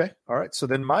 Okay. All right. So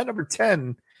then my number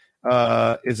 10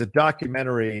 is a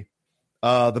documentary.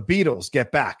 The Beatles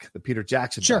Get Back, the Peter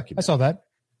Jackson documentary. I saw that.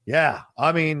 Yeah.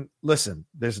 I mean, listen,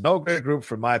 there's no greater group,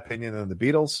 from my opinion, than the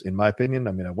Beatles, in my opinion.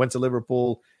 I mean, I went to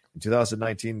Liverpool in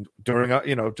 2019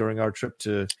 during our trip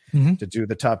to do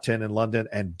the top 10 in London,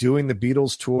 and doing the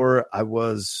Beatles tour. I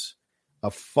was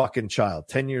a fucking child,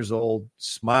 10 years old,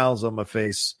 smiles on my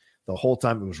face the whole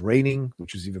time. It was raining,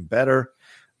 which was even better.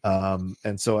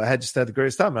 And so I had the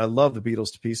greatest time. And I love the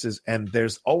Beatles to pieces. And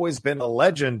there's always been a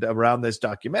legend around this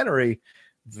documentary,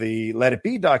 the Let It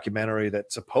Be documentary,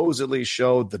 that supposedly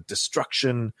showed the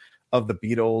destruction of the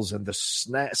Beatles and the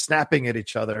snapping at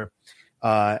each other.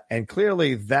 And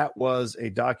clearly that was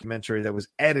a documentary that was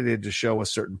edited to show a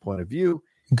certain point of view.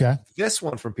 Okay. This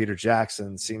one from Peter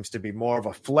Jackson seems to be more of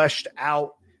a fleshed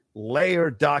out,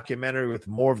 layered documentary with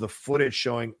more of the footage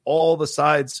showing all the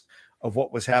sides of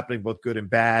what was happening, both good and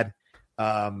bad.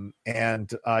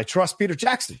 And I trust Peter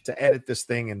Jackson to edit this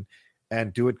thing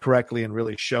and do it correctly and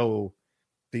really show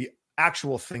the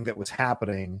actual thing that was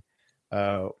happening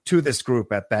to this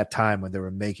group at that time when they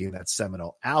were making that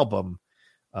seminal album.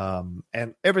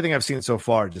 And everything I've seen so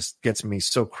far just gets me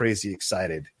so crazy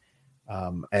excited.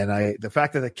 And the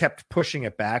fact that they kept pushing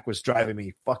it back was driving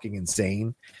me fucking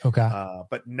insane. Okay.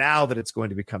 But now that it's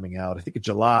going to be coming out, I think in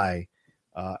July,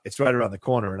 it's right around the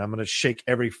corner, and I'm going to shake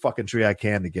every fucking tree I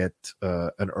can to get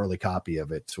an early copy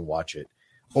of it to watch it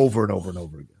over and over and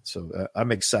over again. So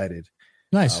I'm excited.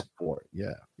 Nice. For it.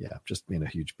 Yeah. Just being a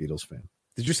huge Beatles fan.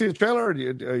 Did you see the trailer, or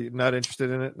are you not interested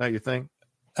in it? Not your thing?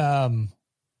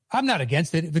 I'm not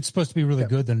against it. If it's supposed to be really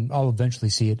good, then I'll eventually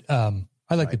see it.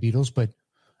 I like the Beatles, but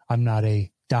I'm not a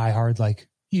diehard like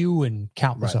you and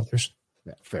countless others.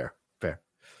 Yeah, fair.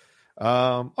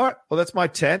 All right. Well, that's my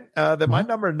 10. Then my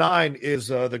number 9 is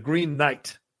The Green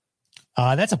Knight.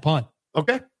 That's a punt.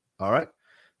 Okay. All right.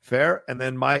 Fair. And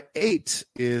then my 8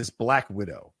 is Black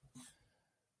Widow.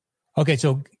 Okay,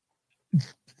 so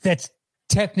that's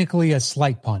technically a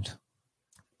slight punt.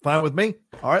 Fine with me.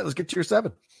 All right, let's get to your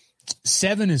 7.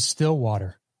 7 is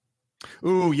Stillwater.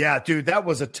 Ooh, yeah, dude, that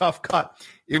was a tough cut.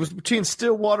 It was between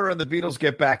Stillwater and the Beatles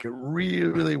Get Back. It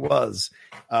really was.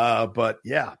 But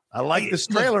yeah, I like this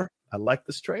trailer.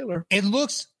 It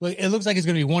looks like it's going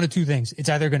to be one of two things. It's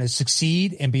either going to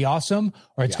succeed and be awesome,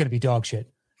 or it's going to be dog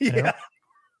shit. Yeah.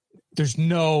 There's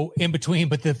no in between.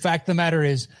 But the fact of the matter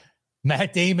is,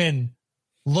 Matt Damon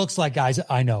looks like guys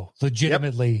I know,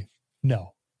 legitimately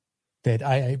know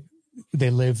that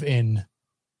they live in,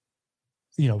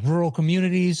 rural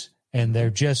communities, and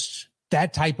they're just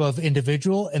that type of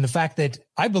individual. And the fact that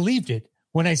I believed it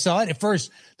when I saw it at first,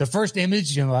 the first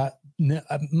image, and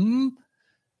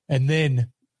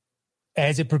then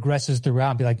as it progresses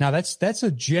throughout, be like, now that's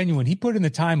a genuine, he put in the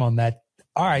time on that.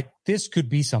 All right, this could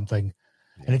be something.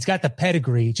 And it's got the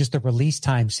pedigree, just the release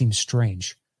time seems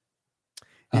strange.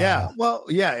 Yeah.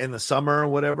 In the summer or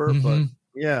whatever, but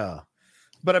yeah.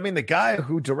 But I mean, the guy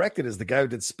who directed is the guy who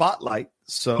did Spotlight.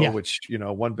 Which,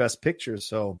 won Best Picture.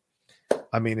 So,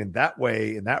 I mean, in that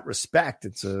way, in that respect,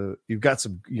 you've got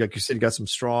some, like you said, you got some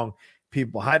strong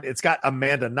people behind it. It's got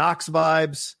Amanda Knox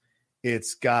vibes.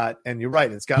 It's got, and you're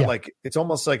right, it's got it's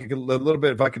almost like a little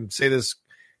bit, if I can say this,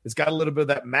 it's got a little bit of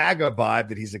that MAGA vibe,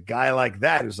 that he's a guy like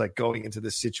that who's like going into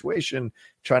this situation,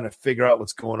 trying to figure out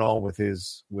what's going on with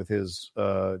his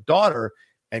daughter,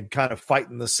 and kind of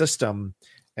fighting the system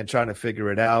and trying to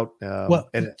figure it out.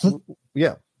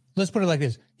 Let's put it like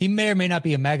this. He may or may not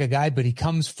be a MAGA guy, but he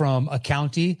comes from a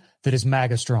county that is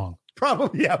MAGA strong.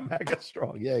 Probably, yeah, MAGA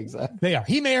strong. Yeah, exactly. They are.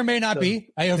 He may or may not be.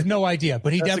 I have no idea,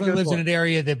 but he definitely lives in an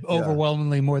area that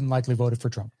overwhelmingly more than likely voted for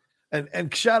Trump.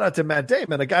 And shout out to Matt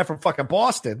Damon, a guy from fucking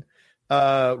Boston,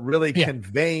 really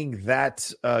conveying that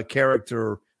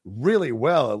character really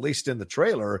well, at least in the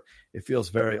trailer. It feels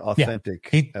very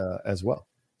authentic as well.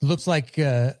 Looks like,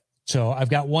 so I've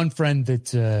got one friend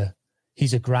that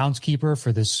he's a groundskeeper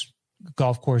for this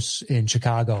golf course in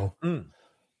Chicago.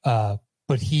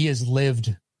 But he has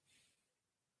lived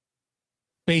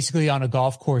basically on a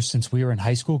golf course since we were in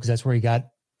high school, because that's where he got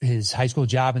his high school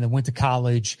job, and then went to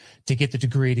college to get the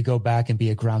degree to go back and be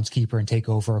a groundskeeper and take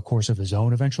over a course of his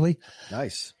own eventually.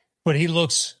 Nice. But he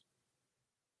looks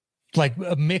like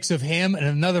a mix of him and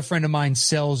another friend of mine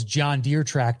sells John Deere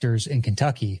tractors in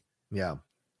Kentucky. Yeah.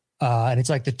 And it's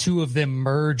like the two of them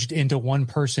merged into one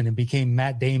person and became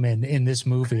Matt Damon in this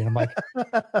movie. And I'm like,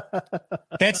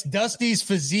 that's Dusty's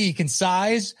physique and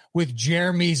size with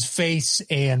Jeremy's face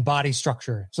and body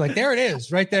structure. It's like, there it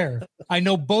is right there. I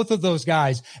know both of those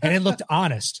guys, and it looked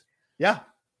honest. Yeah.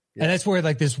 And that's where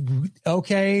like this,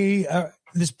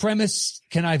 this premise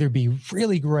can either be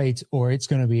really great or it's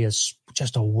going to be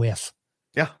just a whiff.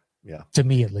 Yeah. Yeah. To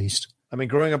me, at least. I mean,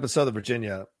 growing up in Southern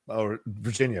Virginia,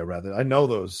 rather, I know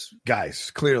those guys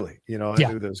clearly. You know, I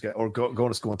knew those guys, or going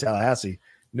to school in Tallahassee,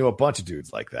 knew a bunch of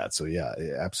dudes like that. So yeah,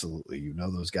 absolutely, you know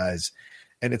those guys,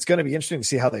 and it's going to be interesting to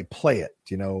see how they play it.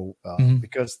 You know,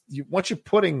 because once you're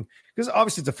because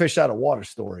obviously it's a fish out of water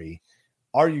story.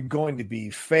 Are you going to be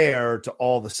fair to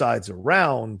all the sides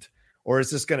around, or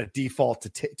is this going to default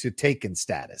to Taken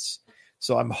status?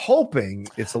 So I'm hoping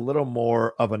it's a little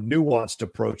more of a nuanced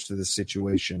approach to this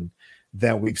situation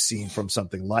than we've seen from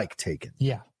something like Taken.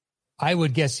 Yeah. I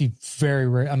would guess he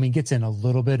gets in a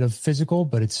little bit of physical,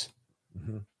 but it's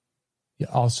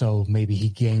also maybe he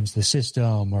games the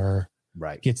system or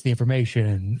gets the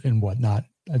information and whatnot.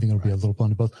 I think it'll be a little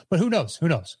blend of both, but who knows?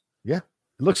 Yeah.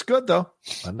 It looks good though.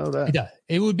 I know that.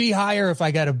 It would be higher if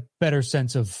I got a better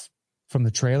sense from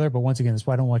the trailer, but once again, that's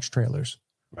why I don't watch trailers.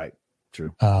 Right.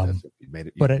 True. You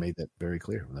made that very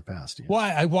clear in the past. Yeah. Well,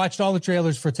 I watched all the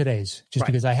trailers for today's just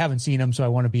because I haven't seen them. So I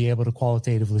want to be able to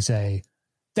qualitatively say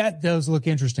that does look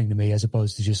interesting to me as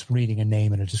opposed to just reading a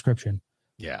name and a description.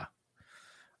 Yeah.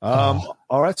 All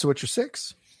right. So what's your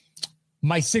 6?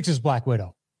 My 6 is Black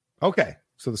Widow. Okay.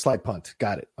 So the slight punt.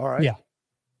 Got it. All right. Yeah.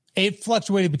 It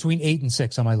fluctuated between 8 and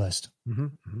 6 on my list.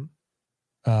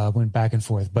 Went back and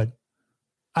forth, but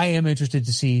I am interested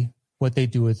to see what they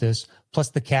do with this. Plus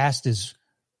the cast is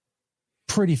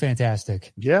pretty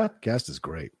fantastic. Yeah. Cast is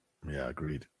great. Yeah.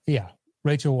 Agreed. Yeah.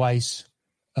 Rachel Weisz,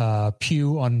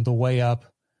 Pugh on the way up.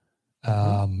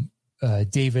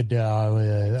 David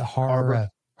Harbour.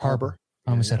 I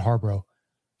almost said Harborough.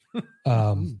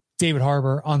 David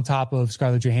Harbour on top of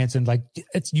Scarlett Johansson. Like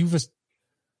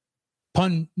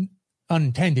pun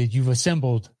unintended, you've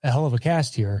assembled a hell of a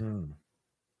cast here.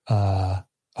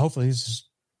 Hopefully this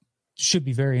should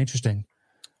be very interesting.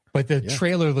 But the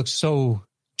trailer looks so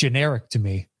generic to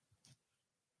me.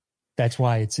 That's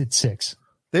why it's 6.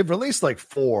 They've released like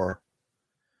 4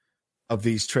 of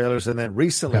these trailers, and then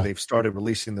recently they've started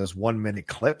releasing those 1-minute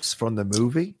clips from the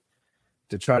movie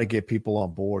to try to get people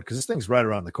on board, because this thing's right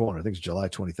around the corner. I think it's July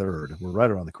 23rd. We're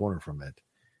right around the corner from it.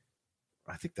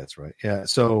 I think that's right. Yeah.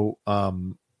 So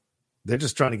they're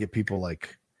just trying to get people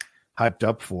like hyped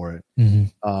up for it.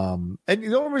 And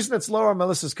the only reason it's lower on my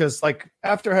list is because, like,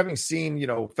 after having seen, you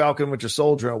know, Falcon, Winter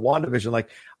Soldier, and WandaVision, like,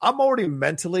 I'm already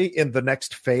mentally in the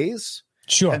next phase.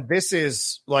 Sure. And this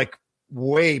is like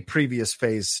way previous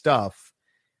phase stuff,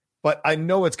 but I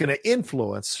know it's going to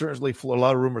influence. Certainly, a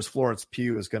lot of rumors Florence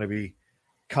Pugh is going to be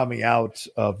coming out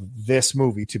of this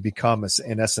movie to become,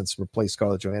 in essence, replace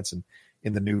Scarlett Johansson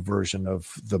in the new version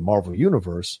of the Marvel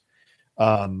Universe.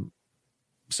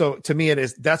 So to me,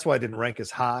 that's why I didn't rank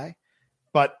as high,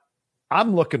 but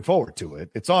I'm looking forward to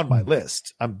it. It's on my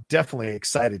list. I'm definitely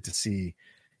excited to see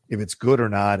if it's good or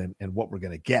not, and what we're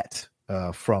going to get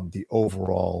from the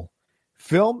overall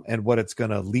film and what it's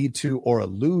going to lead to or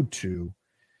allude to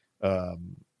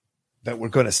that we're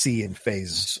going to see in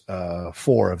phase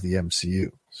 4 of the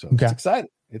MCU. So it's exciting.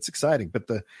 It's exciting, but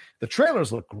the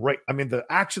trailers look great. I mean, the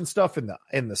action stuff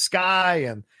in the sky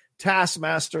and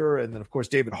Taskmaster, and then of course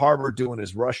David Harbour doing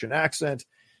his Russian accent.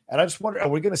 And I just wonder, are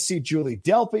we going to see Julie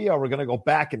Delpy? Are we going to go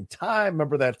back in time?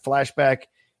 Remember that flashback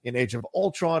in Age of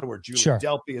Ultron where Julie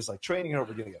Delpy is like training her?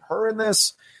 We're going to get her in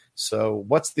this. So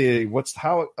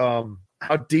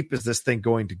how deep is this thing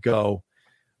going to go?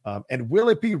 And will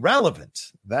it be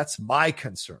relevant? That's my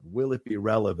concern. Will it be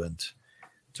relevant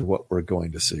to what we're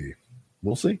going to see?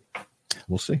 We'll see.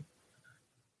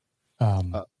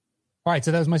 All right,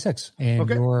 so that was my 6. And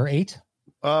your 8?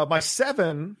 My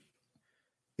 7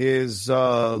 is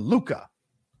Luca,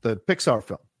 the Pixar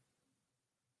film.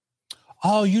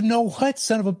 Oh, you know what?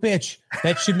 Son of a bitch.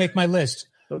 That should make my list.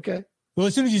 Okay. Well,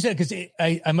 as soon as you said, because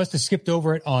I must have skipped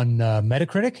over it on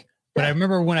Metacritic, but I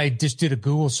remember when I just did a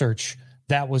Google search,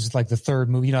 that was like the 3rd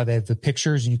movie. You know, they have the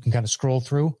pictures and you can kind of scroll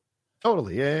through.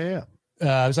 Totally. Yeah. It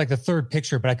was like the 3rd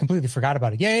picture, but I completely forgot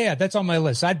about it. Yeah. That's on my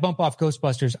list. I'd bump off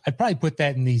Ghostbusters. I'd probably put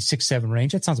that in the 6-7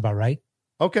 range. That sounds about right.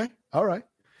 Okay. All right.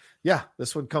 Yeah.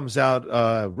 This one comes out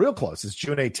real close. It's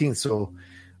June 18th. So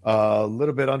a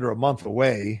little bit under a month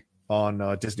away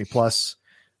on Disney Plus.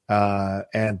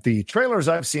 And the trailers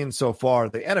I've seen so far,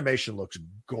 the animation looks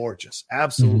gorgeous.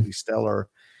 Absolutely stellar.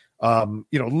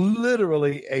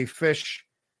 Literally a fish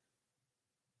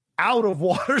out of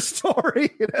water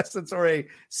story in essence, or a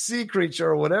sea creature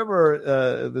or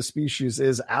whatever the species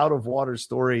is, out of water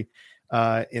story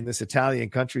in this Italian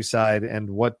countryside,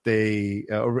 and what they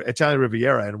Italian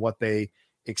Riviera, and what they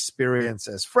experience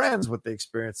as friends, what they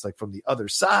experience like from the other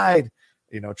side,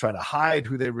 trying to hide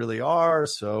who they really are.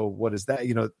 So what is that?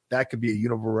 That could be a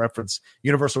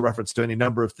universal reference to any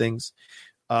number of things.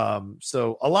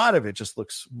 So a lot of it just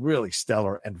looks really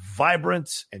stellar and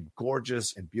vibrant and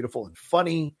gorgeous and beautiful and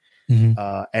funny.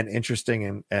 And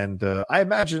interesting, and I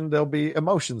imagine there'll be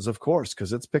emotions, of course,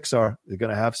 because it's Pixar. They're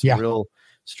going to have some real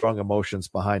strong emotions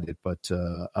behind it. But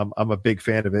I'm a big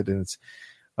fan of it, and it's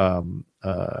so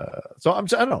I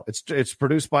don't know. It's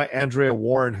produced by Andrea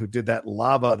Warren, who did that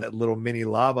little mini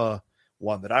lava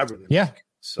one that I really like.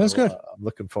 So that's good. I'm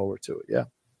looking forward to it. Yeah.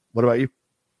 What about you?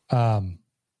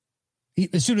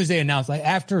 As soon as they announced, like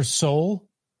after Soul,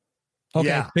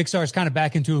 Pixar's kind of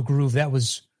back into a groove that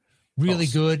was really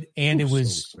good, and it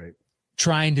was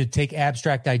trying to take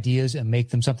abstract ideas and make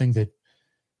them something that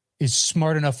is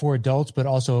smart enough for adults, but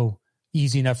also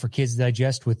easy enough for kids to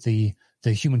digest, with the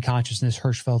human consciousness,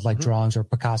 Hirschfeld-like drawings or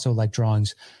Picasso-like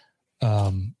drawings,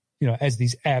 as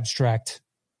these abstract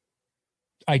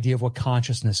idea of what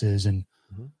consciousness is and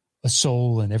a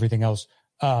soul and everything else.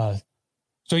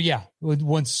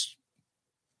 Once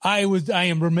I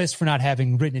am remiss for not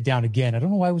having written it down again. I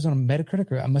don't know why I was on a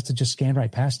Metacritic, or I must have just scanned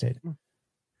right past it.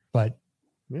 But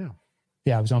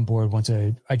I was on board once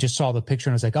I just saw the picture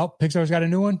and I was like, oh, Pixar's got a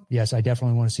new one? Yes, I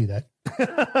definitely want to see that.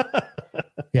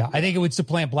 I think it would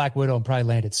supplant Black Widow and probably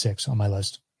land at 6 on my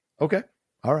list. Okay.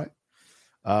 All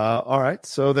right.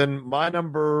 So then my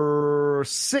number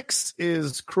 6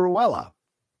 is Cruella.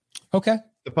 Okay.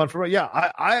 The pun for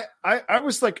I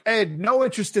was like, I had no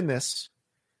interest in this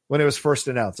when it was first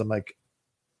announced. I'm like,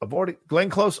 Glenn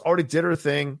Close already did her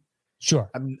thing. Sure.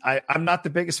 I'm not the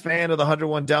biggest fan of the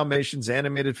 101 Dalmatians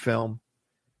animated film.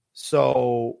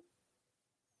 So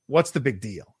what's the big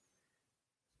deal?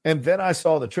 And then I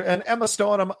saw and Emma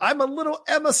Stone. I'm a little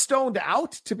Emma Stoned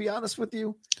out, to be honest with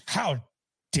you. How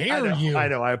dare you? I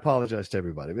know. I apologize to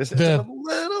everybody. It's a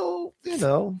little,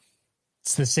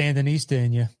 It's the Sandinista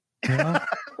in you.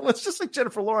 Well, it's just like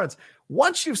Jennifer Lawrence.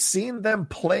 Once you've seen them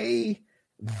play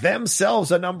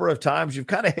themselves a number of times, you've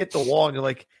kind of hit the wall and you're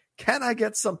like, can I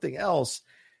get something else?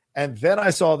 And then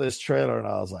I saw this trailer and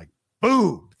I was like,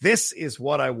 boom, this is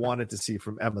what I wanted to see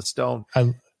from Emma Stone.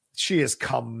 She is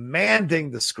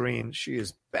commanding the screen. She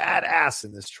is badass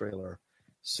in this trailer.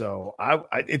 So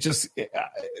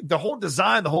the whole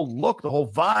design, the whole look, the whole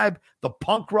vibe, the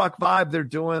punk rock vibe they're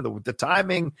doing, the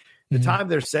timing, the time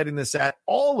they're setting this at,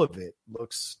 all of it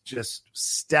looks just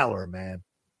stellar, man.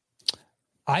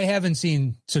 I haven't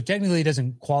seen, so technically it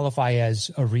doesn't qualify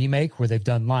as a remake where they've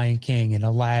done Lion King and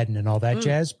Aladdin and all that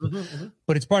jazz,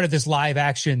 but it's part of this live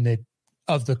action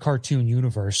of the cartoon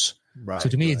universe. Right, so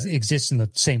to me, it exists in the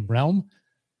same realm.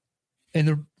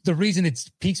 And the reason it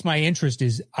piques my interest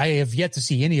is I have yet to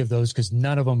see any of those, because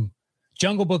none of them,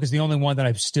 Jungle Book is the only one that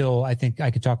I think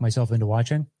I could talk myself into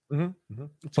watching.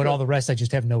 But all the rest I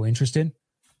just have no interest in.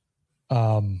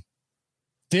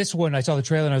 This one, I saw the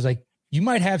trailer and I was like, you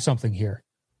might have something here.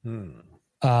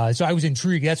 So I was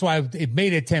intrigued. That's why it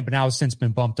made it 10, but now it's since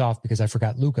been bumped off because I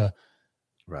forgot Luca.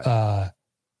 Right.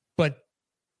 But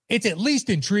it's at least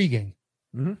intriguing,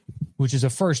 which is a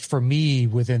first for me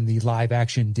within the live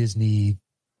action Disney,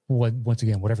 once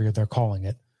again, whatever they're calling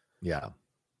it. Yeah.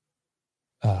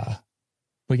 But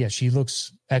yeah, she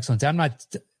looks excellent.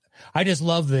 I just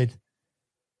love that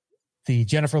the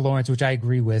Jennifer Lawrence, which I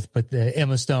agree with, but the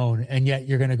Emma Stone, and yet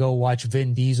you're going to go watch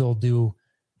Vin Diesel do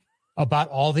about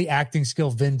all the acting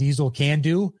skill Vin Diesel can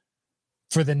do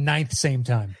for the 9th same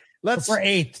time. For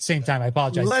 8th same time. I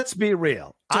apologize. Let's be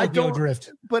real. I don't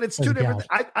drift, but it's two different.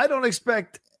 I don't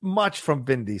expect much from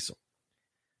Vin Diesel.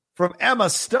 From Emma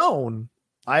Stone,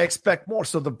 I expect more.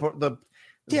 So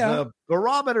the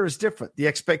barometer is different. The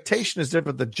expectation is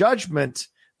different. The judgment,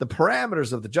 the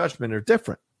parameters of the judgment are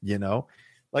different. I know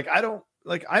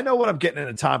what I'm getting in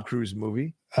a Tom Cruise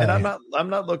movie, and I'm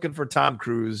not looking for Tom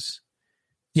Cruise.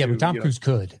 Yeah, but Tom Cruise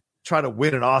could try to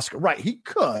win an Oscar. Right. He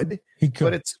could,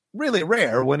 but it's really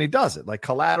rare when he does it, like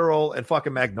Collateral and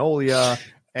fucking Magnolia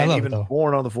and even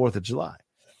Born on the 4th of July.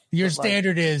 Your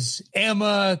standard is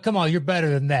Emma. Come on. You're better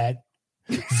than that.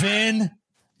 Vin,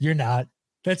 you're not.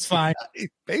 That's fine.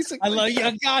 Basically. I love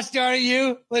you. Gosh darn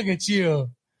you. Look at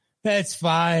you. That's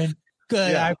fine.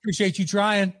 Good. Yeah. I appreciate you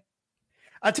trying.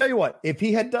 I'll tell you what, if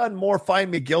he had done more Find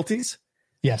Me Guilties,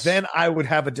 then I would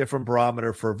have a different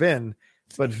barometer for Vin.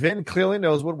 But Vin clearly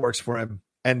knows what works for him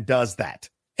and does that.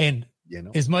 And You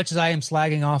know, as much as I am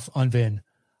slagging off on Vin,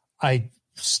 I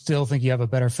still think you have a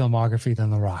better filmography than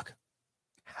The Rock.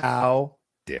 How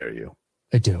dare you?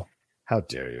 I do. How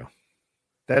dare you?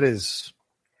 That's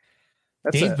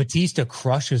Dave Bautista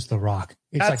crushes The Rock.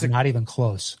 It's like not even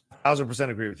close. 1,000%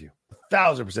 agree with you.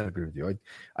 1,000% agree with you.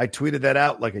 I tweeted that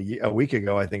out like a week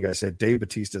ago. I think I said Dave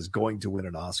Bautista is going to win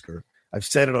an Oscar. I've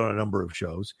said it on a number of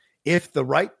shows. If the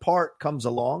right part comes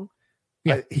along,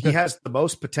 he has the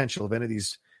most potential of any of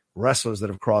these wrestlers that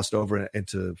have crossed over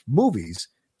into movies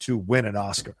to win an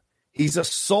Oscar. He's a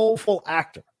soulful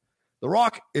actor. The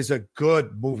Rock is a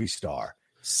good movie star.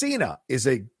 Cena is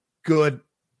a good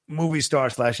movie star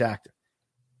 / actor.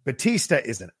 Batista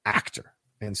is an actor.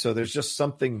 And so there's just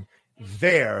something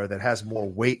there that has more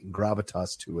weight and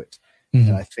gravitas to it. Mm-hmm.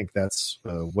 And I think that's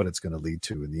what it's going to lead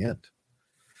to in the end.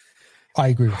 I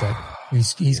agree with that.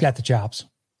 He's got the chops.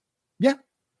 Yeah.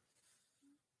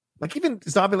 Like even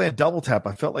Zombieland Double Tap,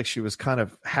 I felt like she was kind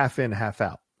of half in, half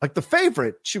out. Like The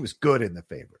Favorite, she was good in The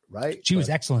Favorite, right? She was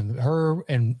excellent. Her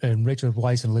and Rachel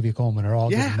Weisz and Olivia Colman are all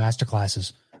giving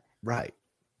masterclasses. Right.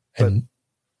 And,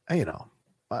 but, you know,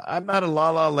 I'm not a La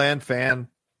La Land fan.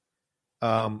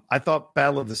 I thought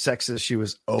Battle of the Sexes, she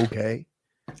was okay.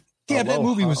 Yeah, that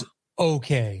movie was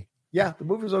okay. Yeah, the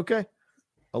movie was okay.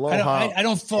 Aloha. I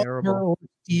don't fault her or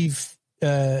Steve,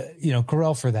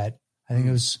 Carell for that. I think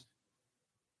it was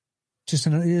just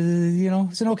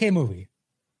it's an okay movie.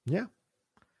 Yeah.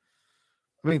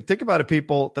 I mean, think about it,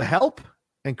 people. The Help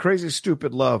and Crazy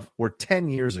Stupid Love were 10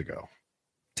 years ago.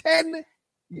 10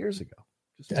 years ago.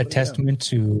 Just a testament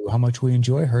to how much we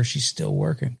enjoy her. She's still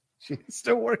working. She's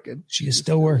still working. She is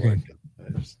still working.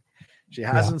 She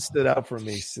hasn't stood out for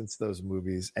me since those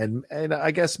movies. And I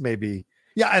guess maybe,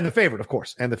 and The Favorite, of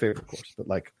course. But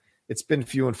like, it's been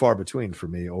few and far between for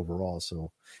me overall.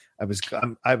 So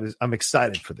I'm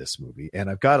excited for this movie,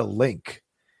 and I've got a link,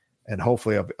 and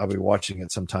hopefully I'll be watching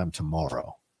it sometime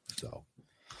tomorrow. So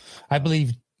I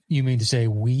believe you mean to say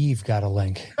we've got a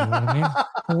link. You know what I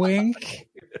mean? Wink,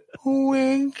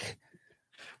 wink.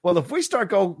 Well, if we start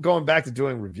going back to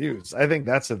doing reviews, I think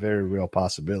that's a very real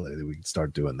possibility that we can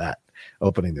start doing that,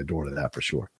 opening the door to that for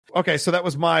sure. Okay, so that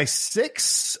was my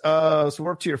 6. So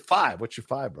we're up to your 5. What's your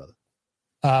 5, brother?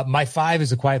 My 5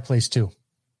 is A Quiet Place 2.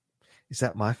 Is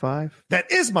that my 5?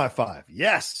 That is my 5.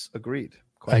 Yes, agreed.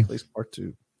 Quiet Place Part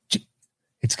 2.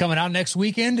 It's coming out next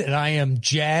weekend, and I am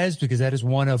jazzed because that is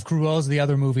one of Cruell's the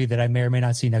other movie that I may or may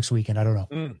not see next weekend. I don't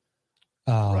know.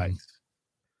 Right.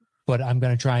 But I'm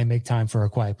going to try and make time for A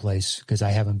Quiet Place because I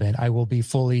haven't been. I will be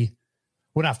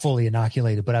not fully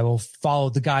inoculated, but I will follow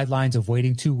the guidelines of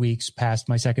waiting 2 weeks past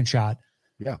my second shot.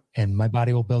 Yeah. And my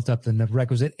body will build up the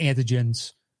requisite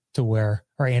antibodies to where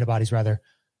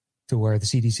the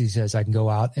CDC says I can go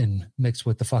out and mix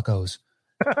with the fuckos.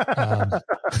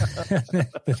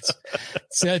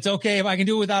 So it's okay if I can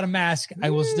do it without a mask.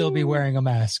 I will still be wearing a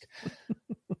mask.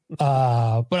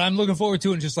 But I'm looking forward to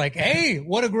it. And just like, hey,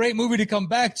 what a great movie to come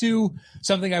back to.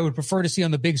 Something I would prefer to see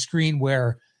on the big screen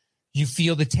where you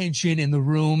feel the tension in the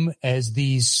room as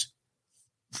these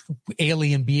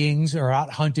alien beings are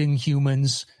out hunting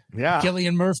humans. Yeah.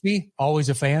 Cillian Murphy, always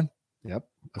a fan. Yep.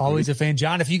 Always a fan.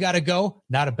 John, if you got to go,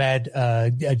 not a bad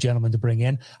gentleman to bring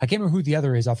in. I can't remember who the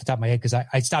other is off the top of my head because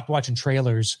I stopped watching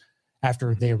trailers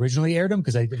after they originally aired them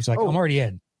because I was like, I'm already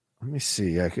in. Let me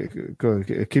see. I could go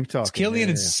keep talking. It's Cillian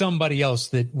and somebody else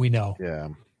that we know. Yeah.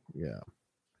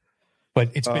 But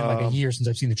it's been like a year since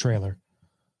I've seen the trailer.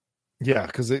 Yeah,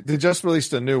 because they just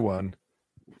released a new one.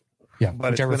 Yeah,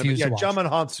 but which I refuse to watch. Jamin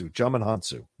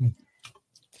Hansu.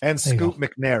 And Scoot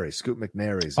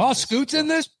McNairy. Oh, Scoot's in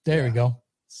this? There we go.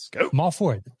 Scoot. I'm all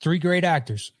for it. 3 great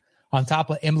actors on top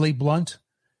of Emily Blunt,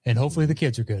 and hopefully the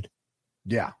kids are good.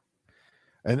 Yeah.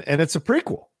 And it's a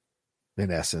prequel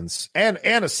in essence and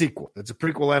a sequel. It's a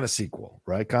prequel and a sequel,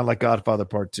 right? Kind of like Godfather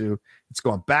Part 2. It's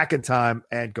going back in time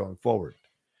and going forward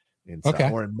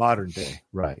or in modern day.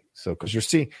 Right. So, because you're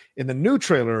seeing in the new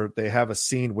trailer, they have a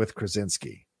scene with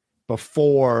Krasinski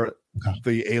before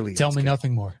the aliens. Tell me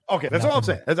nothing more. Okay. That's all I'm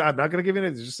saying. I'm not going to give you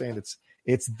anything. Just saying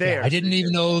it's there. Yeah, I didn't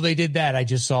even know they did that. I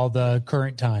just saw the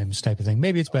current times type of thing.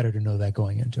 Maybe it's better to know that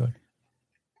going into it.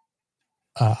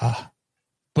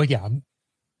 But yeah, I'm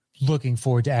looking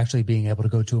forward to actually being able to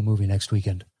go to a movie next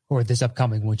weekend or this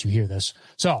upcoming once you hear this.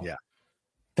 So yeah,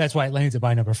 that's why it lands at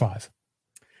my number 5.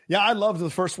 Yeah, I loved the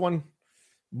first one.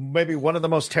 Maybe one of the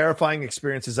most terrifying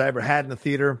experiences I ever had in the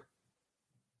theater.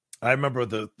 I remember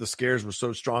the scares were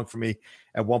so strong for me.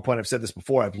 At one point, I've said this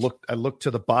before. I looked to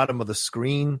the bottom of the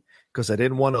screen because I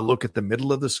didn't want to look at the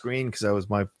middle of the screen because I was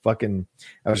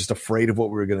just afraid of what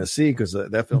we were going to see because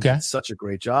that film did such a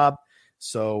great job.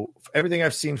 So everything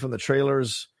I've seen from the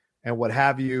trailers and what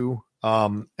have you,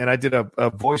 And I did a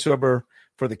voiceover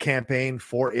for the campaign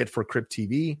for Crypt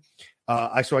TV.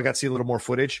 So I got to see a little more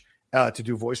footage to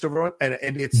do voiceover on,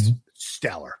 and it's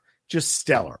stellar, just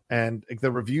stellar. And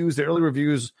the early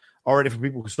reviews already for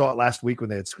people who saw it last week when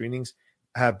they had screenings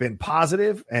have been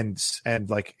positive and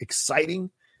like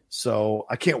exciting. So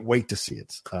I can't wait to see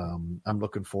it. I'm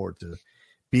looking forward to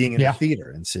being in the theater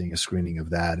and seeing a screening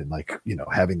of that, and like,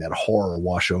 having that horror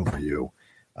wash over you.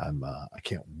 I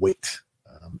can't wait.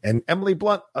 And Emily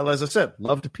Blunt, as I said,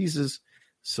 love to pieces.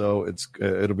 So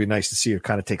it'll be nice to see her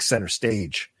kind of take center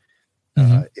stage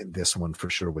in this one for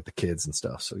sure with the kids and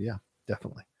stuff. So yeah,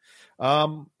 definitely.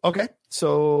 Okay.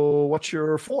 So what's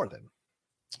your 4 then?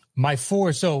 My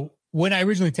 4. So when I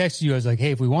originally texted you, I was like,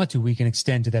 hey, if we want to, we can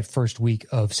extend to that first week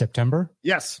of September.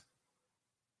 Yes.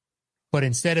 But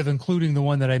instead of including the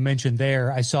one that I mentioned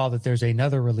there, I saw that there's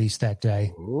another release that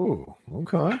day. Oh,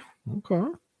 okay.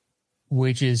 Okay.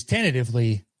 Which is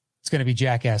tentatively, it's going to be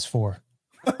Jackass 4.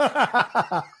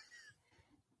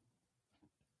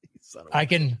 I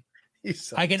can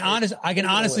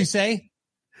honestly say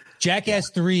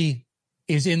Jackass 3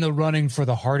 is in the running for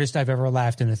the hardest I've ever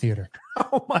laughed in a theater.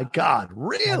 Oh my God.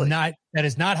 Really? That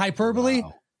is not hyperbole.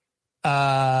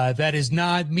 Wow. That is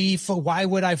not me. Why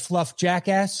would I fluff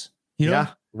Jackass? Yeah,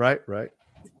 right.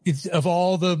 It's of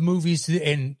all the movies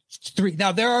in 3.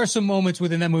 Now there are some moments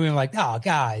within that movie I'm like,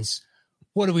 guys,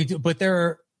 what do we do? But there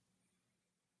are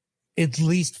at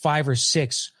least 5 or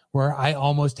 6 where I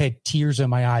almost had tears in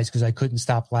my eyes because I couldn't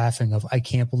stop laughing of, I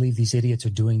can't believe these idiots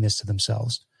are doing this to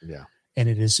themselves. Yeah. And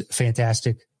it is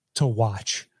fantastic to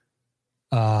watch.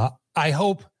 I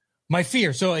hope my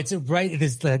fear. So it's right. It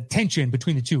is the tension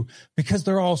between the two because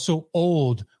they're all so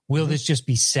old. Will this just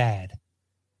be sad?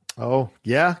 Oh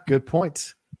yeah. Good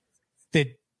point.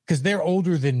 That because they're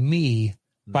older than me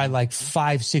by like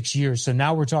 5-6 years. So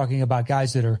now we're talking about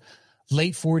guys that are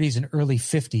late 40s and early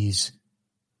 50s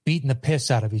beating the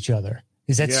piss out of each other.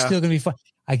 Is that still going to be fun?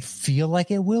 I feel like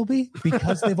it will be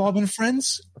because they've all been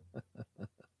friends.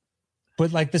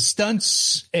 But like the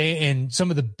stunts and some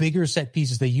of the bigger set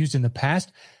pieces they used in the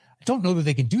past, I don't know that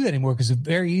they can do that anymore because it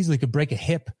very easily could break a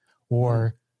hip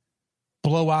or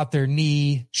blow out their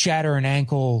knee, shatter an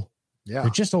ankle. Yeah.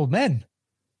 They're just old men.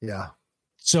 Yeah.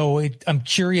 So I'm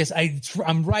curious.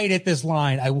 I'm right at this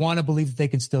line. I want to believe that they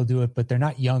can still do it, but they're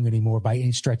not young anymore by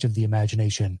any stretch of the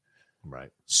imagination.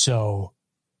 Right. So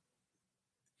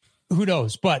who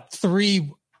knows? But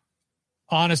 3,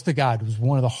 honest to God, was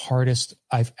one of the hardest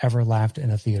I've ever laughed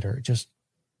in a theater. Just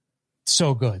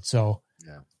so good. So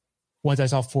once I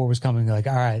saw 4 was coming, like,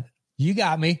 all right, you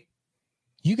got me.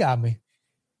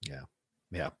 Yeah.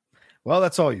 Yeah. Well,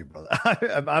 that's all you, brother.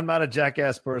 I'm not a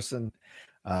Jackass person.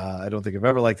 I don't think I've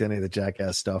ever liked any of the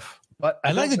Jackass stuff, but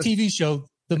I like the TV show.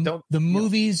 The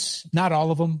movies, not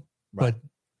all of them, but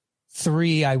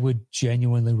 3 I would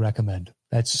genuinely recommend.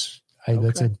 That's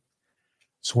a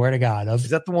swear to God. Is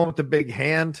that the one with the big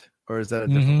hand, or is that a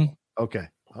different one? Okay.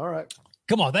 All right.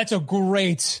 Come on, that's a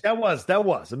great. That was.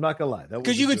 I'm not gonna lie.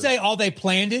 Because you could say, they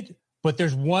planned it, but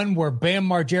there's one where Bam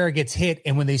Margera gets hit,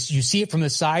 and when you see it from the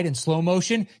side in slow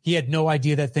motion, he had no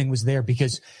idea that thing was there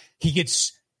because he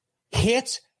gets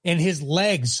hit and his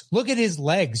legs. Look at his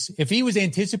legs. If he was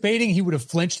anticipating, he would have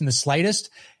flinched in the slightest,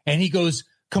 and he goes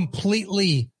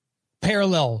completely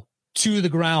parallel to the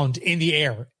ground in the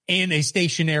air in a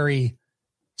stationary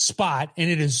spot, and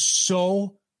it is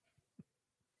so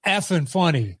effing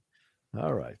funny.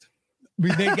 All right. I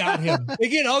mean, they got him. They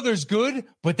get others good,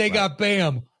 but they got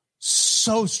Bam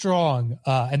so strong.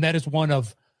 And that is one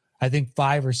of, I think,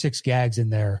 5 or 6 gags in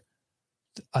there.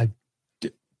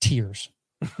 Tears.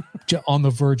 On the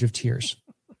verge of tears.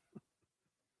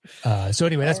 So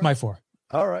anyway, that's my 4.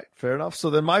 All right. Fair enough.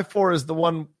 So then my 4 is the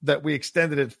one that we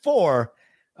extended it for,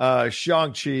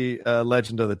 Shang-Chi,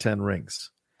 Legend of the Ten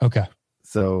Rings. Okay.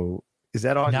 So is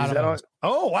that on?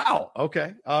 Oh, wow.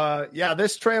 Okay.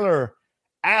 This trailer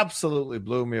absolutely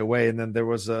blew me away. And then there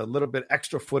was a little bit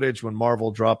extra footage when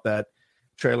Marvel dropped that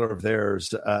trailer of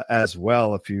theirs as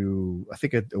well. I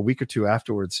think a week or 2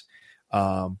 afterwards.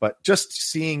 But just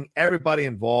seeing everybody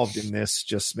involved in this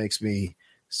just makes me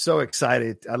so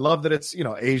excited. I love that it's,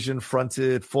 Asian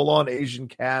fronted, full on Asian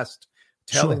cast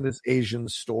telling this Asian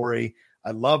story.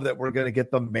 I love that we're going to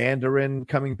get the Mandarin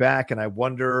coming back. And I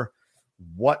wonder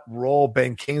what role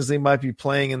Ben Kingsley might be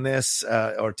playing in this,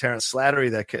 or Terrence Slattery,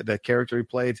 that character he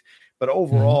played. But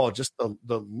overall, just the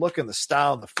look and the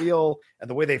style and the feel and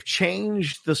the way they've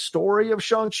changed the story of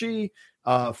Shang-Chi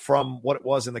from what it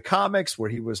was in the comics, where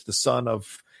he was the son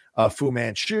of Fu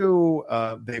Manchu.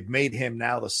 They've made him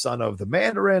now the son of the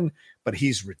Mandarin, but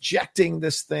he's rejecting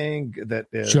this thing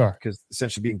because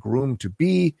essentially being groomed to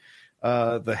be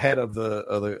the head of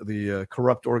the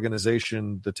corrupt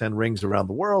organization, the 10 Rings around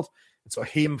the world. And so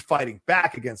him fighting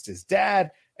back against his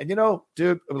dad. And,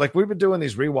 dude, like we've been doing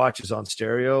these rewatches on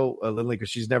stereo, Lindley, because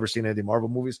she's never seen any of the Marvel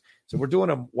movies. So we're doing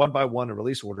them one by one in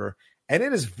release order. And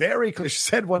it is very clear. She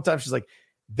said one time, she's like,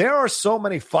 there are so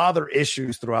many father-son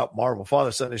issues throughout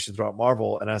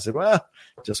Marvel. And I said, well,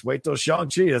 just wait till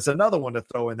Shang-Chi. That's another one to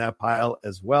throw in that pile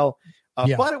as well.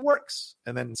 But it works.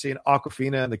 And then seeing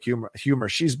Awkwafina and the humor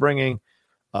she's bringing.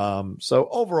 So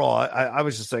overall, I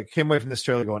was just like, came away from this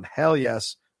trailer going, hell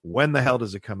yes. When the hell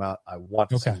does it come out? I want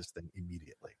to see this thing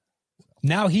immediately.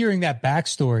 Now hearing that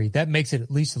backstory, that makes it at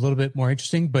least a little bit more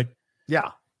interesting. But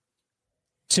yeah,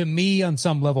 to me, on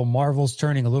some level, Marvel's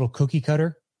turning a little cookie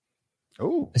cutter.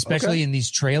 Oh, especially in these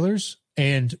trailers.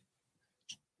 And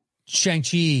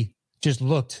Shang-Chi just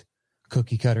looked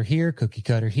cookie cutter here,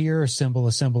 assemble.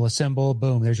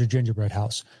 Boom, there's your gingerbread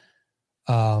house.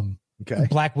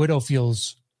 Black Widow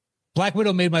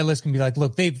made my list and be like,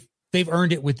 look, they've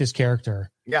earned it with this character.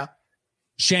 Yeah.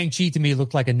 Shang-Chi to me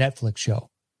looked like a Netflix show.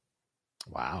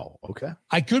 Wow. Okay.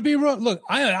 I could be wrong. Look,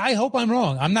 I hope I'm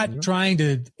wrong. I'm not trying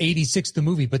to 86 the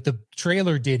movie, but the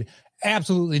trailer did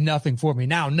absolutely nothing for me.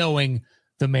 Now, knowing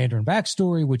the Mandarin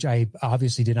backstory, which I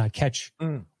obviously did not catch,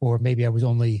 or maybe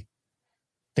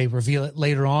they reveal it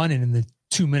later on, and in the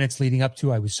 2 minutes leading up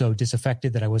to, I was so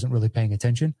disaffected that I wasn't really paying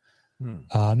attention.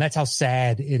 That's how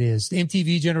sad it is. The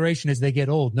MTV generation, as they get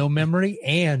old, no memory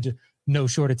and no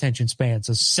short attention span.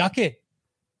 So suck it.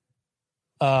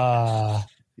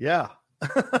 Yeah.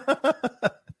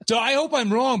 So I hope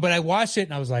I'm wrong, but I watched it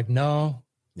and I was like, no.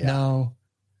 Okay.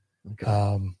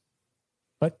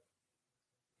 But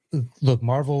look,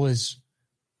 Marvel has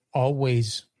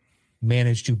always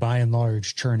managed to, by and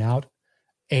large, churn out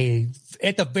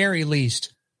at the very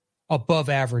least, above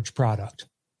average product.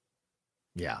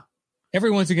 Yeah. Every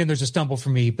once again, there's a stumble for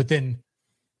me, but then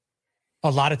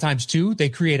a lot of times too, they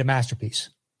create a masterpiece.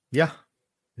 Yeah.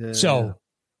 So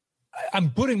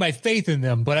I'm putting my faith in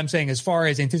them, but I'm saying as far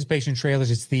as anticipation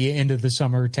trailers, it's the end of the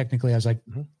summer. Technically, I was like,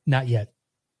 not yet.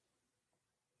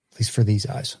 At least for these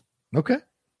eyes. Okay.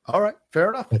 All right.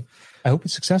 Fair enough. But I hope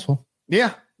it's successful.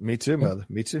 Yeah. Me too, brother.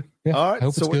 Me too. Yeah, all right. I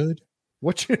hope it's good.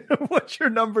 What's your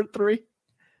number 3?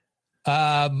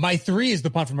 My 3 is the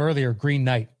punt from earlier, Green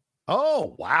Knight.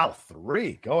 Oh, wow.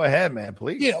 3. Go ahead, man,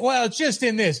 please. Yeah, well, it's just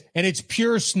in this, and it's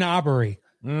pure snobbery.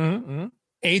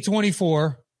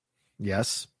 A24.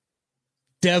 Yes.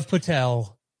 Dev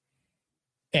Patel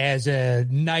as a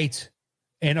knight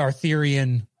in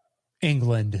Arthurian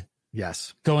England.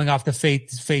 Yes. Going off to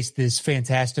face this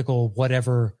fantastical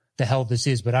whatever the hell this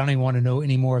is, but I don't even want to know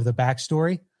any more of the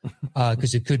backstory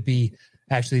because it could be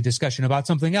actually a discussion about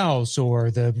something else,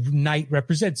 or the knight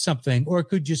represents something, or it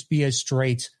could just be a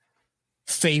straight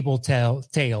fable tale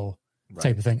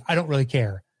type of thing. I don't really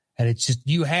care. And it's just,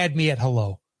 you had me at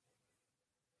hello.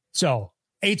 So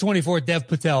A24 Dev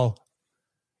Patel,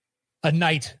 a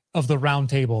knight of the round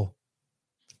table.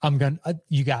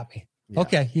 You got me. Yeah.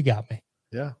 Okay. You got me.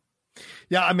 Yeah.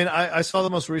 Yeah. I mean, I saw the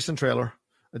most recent trailer.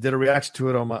 I did a reaction to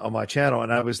it on my channel,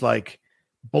 and I was like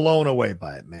blown away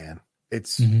by it, man.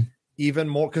 It's even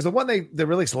more, because the one they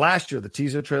released last year, the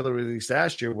teaser trailer released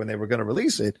last year when they were going to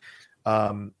release it,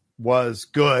 was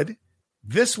good.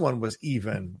 This one was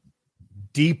even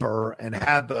deeper and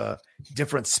had the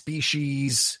different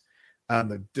species,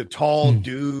 the tall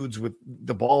dudes with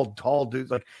the bald tall dudes.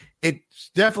 Like, it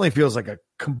definitely feels like a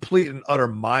complete and utter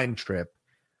mind trip,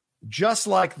 just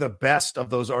like the best of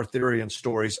those Arthurian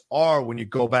stories are when you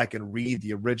go back and read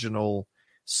the original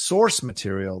source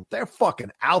material. They're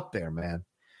fucking out there, man,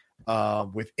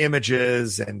 with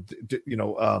images and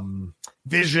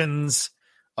visions.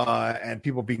 And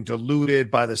people being deluded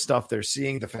by the stuff they're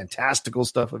seeing, the fantastical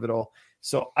stuff of it all.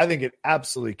 So I think it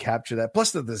absolutely captured that.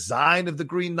 Plus, the design of the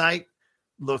Green Knight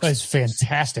looks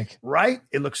fantastic, right?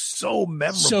 It looks so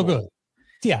memorable, so good.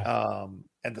 Yeah,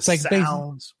 and the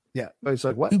sounds. Yeah, but it's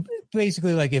like what?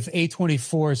 Basically, like if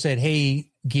A24 said,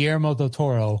 "Hey, Guillermo del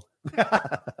Toro,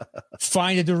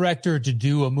 find a director to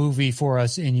do a movie for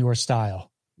us in your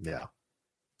style." Yeah.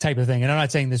 Type of thing. And I'm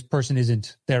not saying this person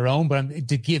isn't their own, but I'm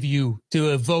to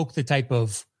evoke the type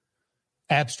of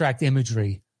abstract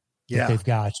imagery that they've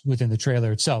got within the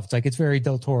trailer itself. It's like, it's very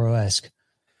Del Toro-esque.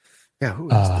 Yeah. Who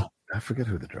is I forget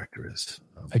who the director is.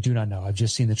 I do not know. I've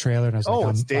just seen the trailer and I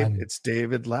was it's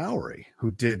David Lowery, who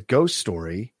did Ghost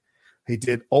Story. He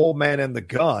did Old Man and the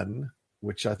Gun,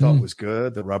 which I thought was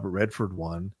good, the Robert Redford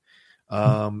one.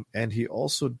 And he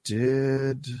also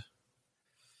did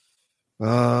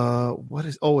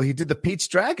he did the Pete's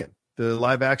Dragon, the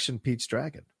live action Pete's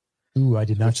Dragon. Ooh, I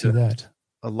did not see that.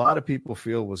 a lot of people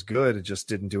feel was good. It just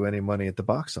didn't do any money at the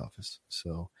box office.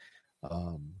 So,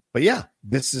 but yeah,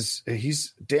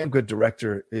 he's a damn good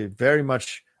director. Very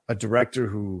much a director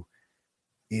who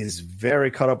is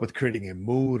very caught up with creating a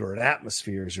mood or an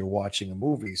atmosphere as you're watching a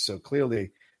movie. So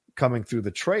clearly coming through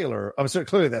the trailer,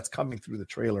 clearly that's coming through the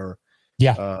trailer.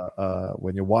 Yeah.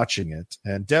 When you're watching it.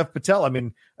 And Dev Patel, I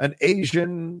mean, an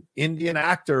Asian Indian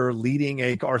actor leading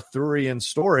a Arthurian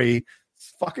story,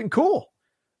 it's fucking cool.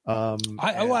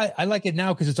 I like it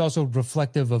now because it's also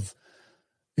reflective of,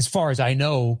 as far as I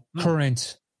know,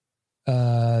 current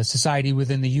society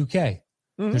within the UK.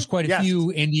 Mm-hmm. There's quite a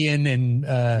few Indian and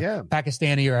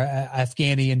Pakistani or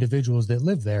Afghani individuals that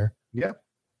live there. Yeah.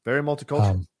 Very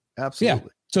multicultural. Absolutely. Yeah.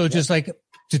 So just like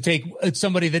to take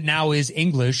somebody that now is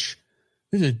English,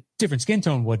 there's a different skin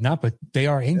tone, whatnot, but they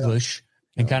are English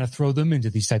and kind of throw them into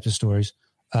these types of stories.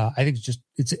 I think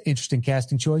it's an interesting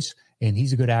casting choice, and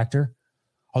he's a good actor.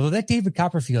 Although that David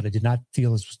Copperfield, I did not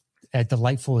feel as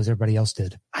delightful as everybody else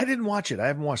did. I didn't watch it. I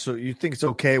haven't watched. So you think it's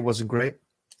okay? It wasn't great?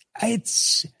 I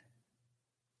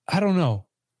don't know.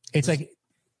 It's like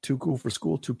too cool for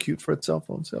school, too cute for its cell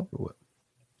phone self, or what?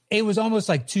 It was almost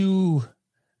like too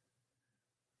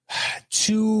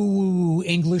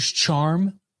English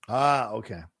charm.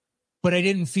 Okay. But I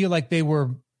didn't feel like they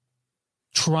were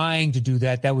trying to do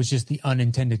that. That was just the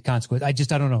unintended consequence. I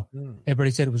don't know.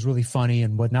 Everybody said it was really funny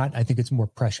and whatnot. I think it's more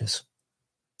precious.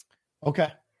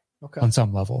 Okay. On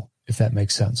some level, if that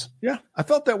makes sense. Yeah. I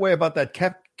felt that way about that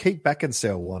Kate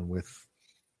Beckinsale one with,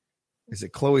 is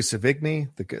it Chloe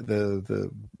Sevigny? The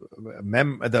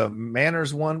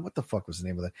Manners one? What the fuck was the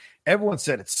name of that? Everyone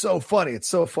said it's so funny. It's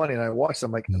so funny. And I watched it.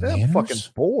 I'm like, I'm fucking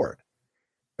bored.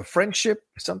 Friendship.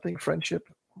 What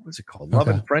was it called? Love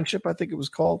and Friendship, I think it was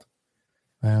called.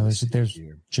 There's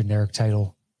generic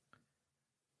title.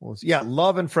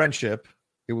 Love and Friendship.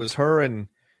 It was her and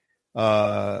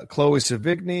Chloe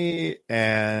Sevigny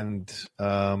and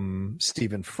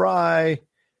Stephen Fry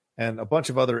and a bunch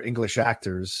of other English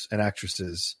actors and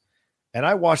actresses. And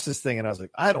I watched this thing and I was like,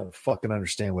 I don't fucking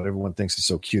understand what everyone thinks is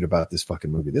so cute about this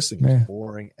fucking movie. This thing is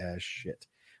boring as shit.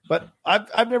 But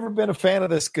I've never been a fan of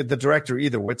the director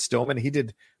either, Whit Stillman. He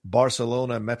did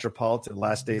Barcelona, Metropolitan,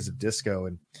 Last Days of Disco,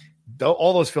 and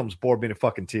all those films bored me to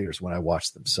fucking tears when I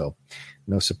watched them. So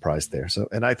no surprise there. So,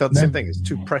 and I thought the same thing. It's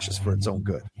too precious for its own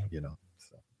good, you know.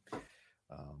 So,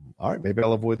 all right, maybe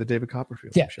I'll avoid the David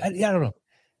Copperfield. Yeah, I don't know.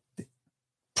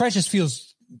 Precious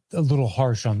feels a little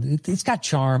harsh on it. It's got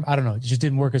charm. I don't know. It just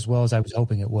didn't work as well as I was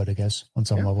hoping it would, I guess, on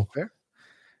some level. Fair.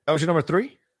 That was your number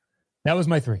 3? That was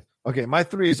my 3. Okay, my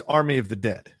 3 is Army of the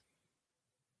Dead.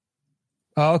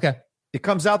 Oh, okay. It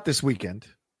comes out this weekend,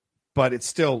 but it's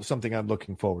still something I'm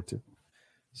looking forward to.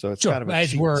 So it's kind of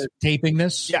as we're taping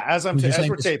this. Yeah, as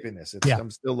we're taping this, I'm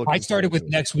still looking. I started with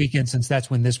next weekend since that's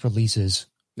when this releases.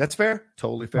 That's fair,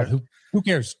 totally fair. Who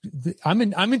cares? I'm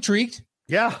intrigued.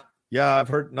 Yeah, I've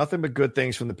heard nothing but good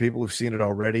things from the people who've seen it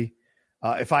already.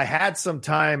 If I had some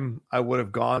time, I would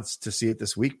have gone to see it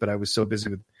this week, but I was so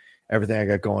busy with everything I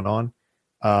got going on.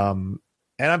 And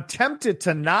I'm tempted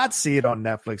to not see it on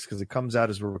Netflix because it comes out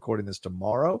as we're recording this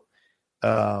tomorrow,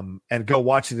 and go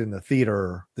watch it in the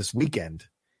theater this weekend,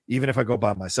 even if I go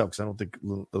by myself, because I don't think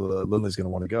Lindley's going to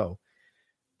want to go.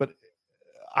 But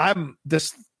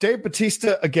this Dave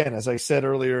Bautista, again, as I said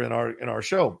earlier in our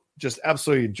show, just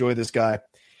absolutely enjoy this guy.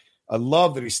 I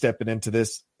love that he's stepping into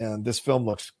this, and this film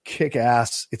looks kick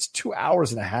ass. It's 2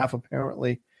 hours and a half,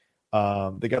 apparently.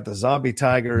 They got the zombie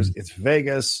tigers. It's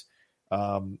Vegas.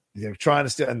 They're trying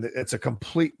to and it's a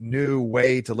complete new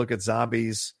way to look at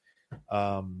zombies.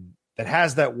 That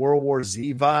has that World War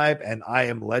Z vibe and I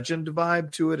Am Legend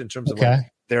vibe to it in terms of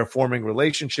like they're forming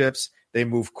relationships. They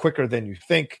move quicker than you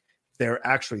think. They're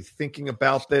actually thinking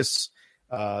about this.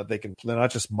 They're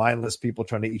not just mindless people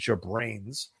trying to eat your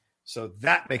brains. So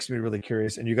that makes me really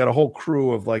curious. And you got a whole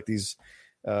crew of like these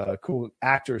cool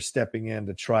actors stepping in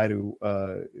to try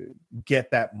to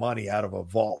get that money out of a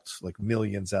vault, like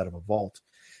millions out of a vault.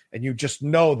 And you just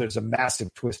know there's a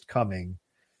massive twist coming,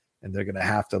 and they're going to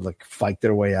have to like fight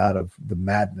their way out of the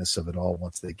madness of it all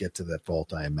once they get to that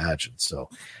vault, I imagine. So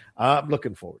I'm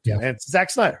looking forward to it. And it's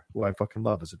Zack Snyder, who I fucking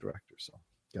love as a director. So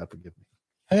God forgive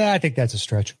me. I think that's a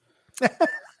stretch.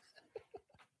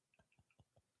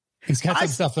 He's got some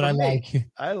stuff that I like.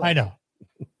 I know.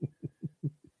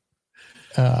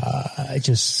 Not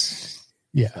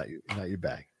your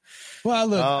bag. Well,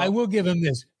 look, I will give him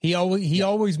this. He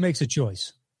always makes a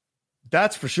choice.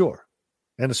 That's for sure,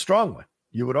 and a strong one.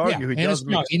 You would argue he does.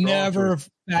 He never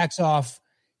backs off.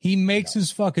 He makes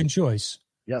his fucking choice.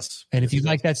 Yes, and if you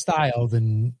like that style,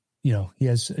 then he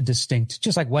has a distinct,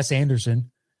 just like Wes Anderson.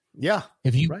 Yeah.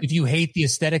 If you hate the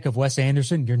aesthetic of Wes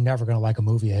Anderson, you're never going to like a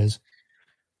movie of his.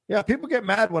 Yeah, people get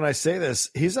mad when I say this.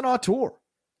 He's an auteur.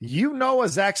 You know a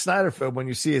Zack Snyder film when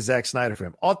you see a Zack Snyder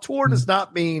film. Auteur does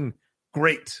not mean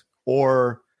great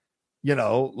or, I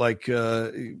don't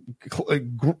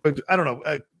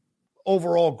know,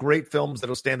 overall great films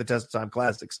that'll stand the test of time,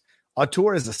 classics.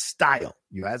 Auteur is a style.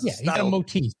 You has a style. He's a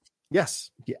motif.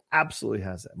 Yes, he absolutely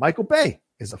has that. Michael Bay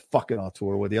is a fucking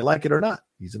auteur, whether you like it or not.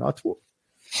 He's an auteur.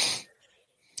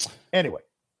 Anyway,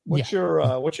 what's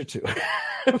your two?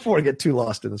 Before I get too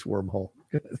lost in this wormhole.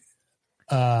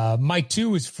 My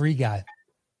 2 is Free Guy.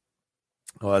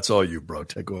 Oh, that's all you, bro.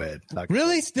 Go ahead.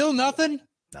 Really? Still nothing?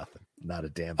 Nothing. Not a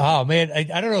damn thing. Oh, man.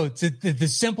 I don't know. It's the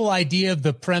simple idea of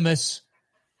the premise.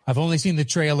 I've only seen the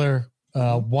trailer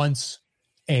once,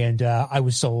 and I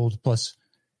was sold. Plus,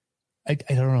 I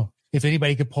don't know. If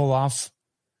anybody could pull off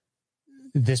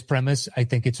this premise, I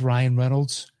think it's Ryan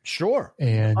Reynolds. Sure.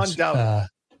 And undoubtedly.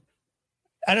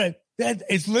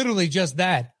 It's literally just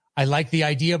that. I like the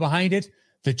idea behind it.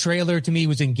 The trailer to me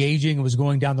was engaging. It was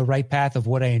going down the right path of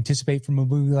what I anticipate from a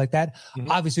movie like that.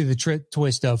 Mm-hmm. Obviously, the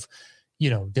twist of,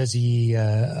 does he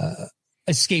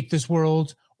escape this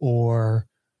world or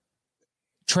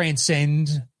transcend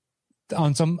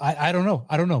on some? I don't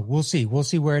know. We'll see. We'll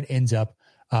see where it ends up.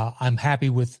 I'm happy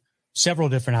with several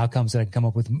different outcomes that I can come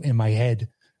up with in my head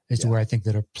as to where I think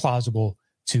that are plausible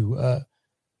to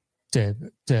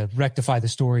rectify the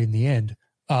story in the end.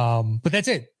 But that's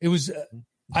it. It was,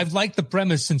 I've liked the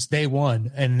premise since day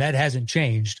one, and that hasn't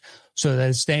changed. So that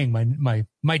is staying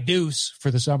my deuce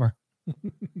for the summer.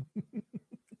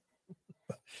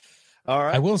 All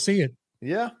right. I will see it.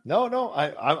 Yeah. No.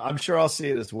 I'm sure I'll see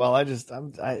it as well.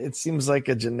 It seems like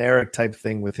a generic type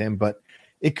thing with him, but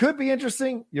it could be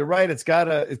interesting. You're right. It's got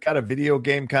a video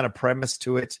game kind of premise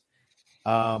to it.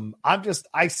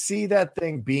 I see that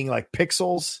thing being like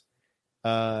pixels.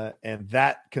 And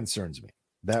that concerns me.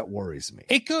 That worries me.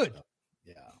 It could.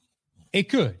 Yeah. It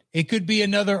could be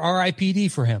another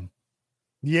RIPD for him.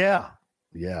 Yeah.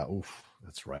 Yeah. Oof.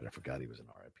 That's right. I forgot he was an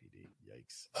RIPD.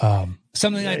 Yikes.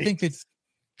 Something I think that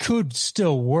could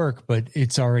still work, but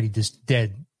it's already just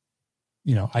dead.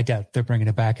 I doubt they're bringing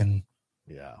it back in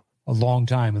a long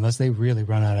time unless they really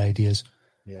run out of ideas.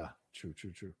 Yeah. True.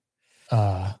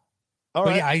 All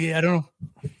right. Yeah, I don't know.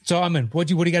 So I'm in. What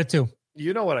do you got it to?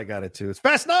 You know what I got it to. It's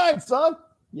Fast 9, son.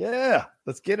 Yeah.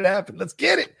 Let's get it happen. Let's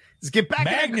get it. Let's get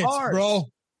back in the cars.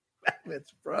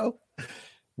 Magnets, bro.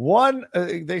 One,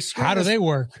 how do they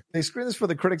work? They screened this for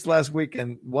the critics last week,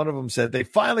 and one of them said they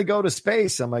finally go to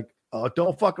space. I'm like, oh,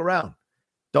 don't fuck around.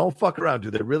 Don't fuck around.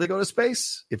 Do they really go to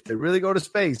space? If they really go to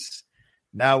space,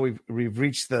 now we've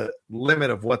reached the limit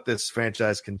of what this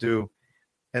franchise can do.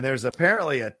 And there's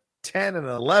apparently a 10 and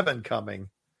 11 coming.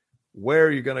 Where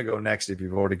are you going to go next if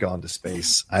you've already gone to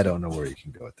space? I don't know where you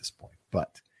can go at this point,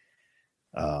 but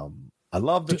I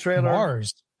love the trailer.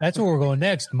 Mars. That's where we're going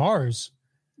next. Mars.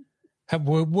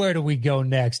 Where do we go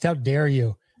next? How dare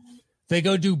you? They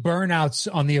go do burnouts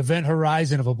on the event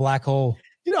horizon of a black hole.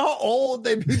 You know how old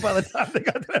they'd be by the time they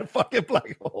got to that fucking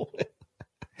black hole?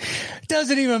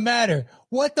 Doesn't even matter.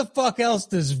 What the fuck else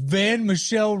does Van,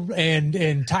 Michelle, and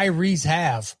Tyrese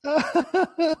have?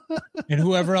 And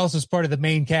whoever else is part of the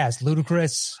main cast.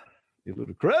 Ludacris.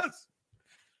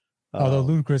 Although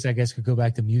Ludacris, I guess, could go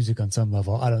back to music on some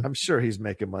level. I'm sure he's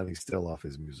making money still off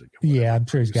his music. Yeah, I'm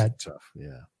sure he's got tough.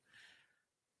 Yeah.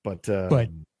 But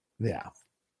yeah,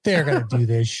 they're going to do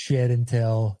this shit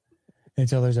until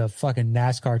there's a fucking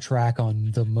NASCAR track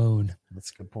on the moon.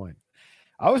 That's a good point.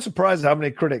 I was surprised how many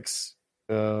critics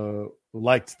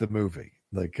liked the movie.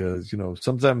 Like,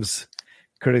 sometimes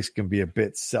critics can be a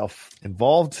bit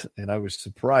self-involved, and I was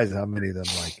surprised how many of them,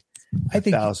 like, I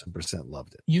think 1,000%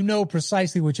 loved it. You know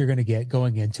precisely what you're going to get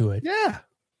going into it. Yeah.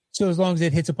 So as long as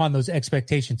it hits upon those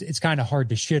expectations, it's kind of hard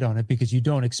to shit on it because you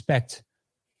don't expect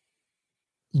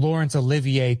Laurence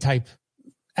Olivier type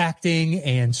acting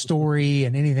and story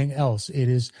and anything else. It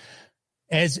is,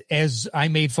 as I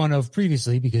made fun of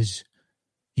previously, because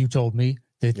you told me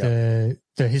that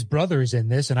his brother is in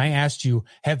this, and I asked you,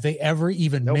 have they ever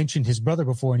even mentioned his brother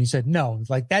before? And you said no.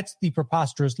 Like, that's the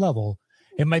preposterous level.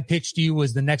 And my pitch to you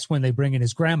was the next one they bring in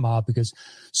his grandma, because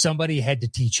somebody had to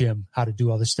teach him how to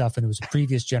do all this stuff, and it was a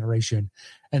previous generation.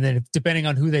 And then depending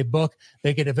on who they book,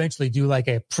 they could eventually do like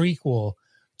a prequel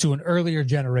to an earlier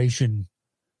generation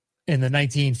in the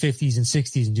 1950s and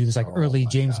 60s and do this like early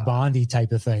James Bondy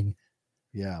type of thing.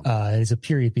 Yeah. It's a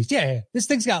period piece. Yeah. This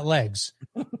thing's got legs.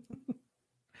 But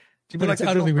it's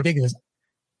utterly ridiculous.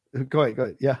 Go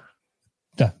ahead. Yeah.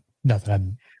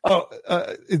 Nothing. Do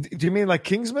you mean like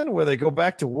Kingsman, where they go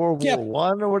back to World War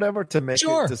I or whatever to make it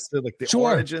to like the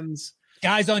origins?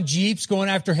 Guys on Jeeps going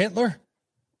after Hitler.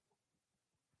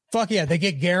 Fuck yeah. They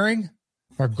get Goering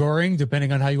or Goring,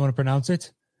 depending on how you want to pronounce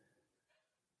it.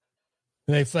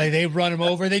 They run him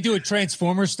over. They do it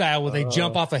Transformer style where they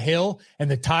jump off a hill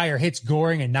and the tire hits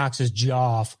Goring and knocks his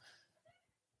jaw off.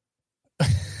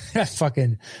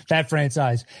 That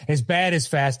franchise, as bad as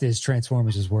Fast is,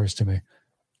 Transformers is worse to me.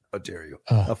 How dare you?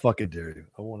 I fucking dare you.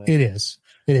 It is.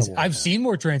 I've seen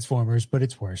more Transformers, but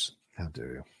it's worse. How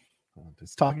dare you?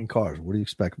 It's talking cars. What do you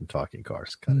expect from talking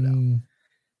cars? Cut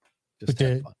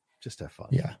it out. Just have fun.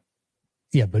 Yeah.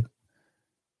 Yeah, but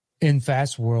in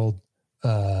Fast World,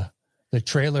 the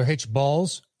trailer hitch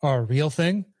balls are a real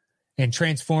thing, and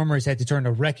Transformers had to turn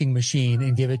a wrecking machine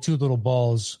and give it 2 little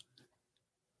balls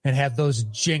and have those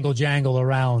jingle jangle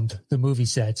around the movie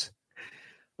sets.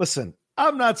 Listen,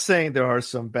 I'm not saying there are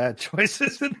some bad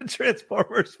choices in the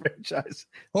Transformers franchise.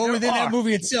 Or within that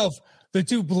movie itself, the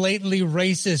 2 blatantly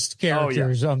racist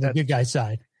characters on the good guy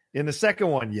side. In the second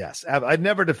one, yes. I'd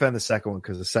never defend the second one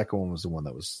because the second one was the one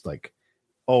that was like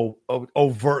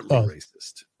overtly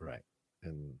racist. Right.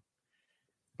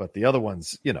 But the other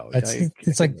ones,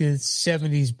 it's like the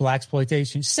 70s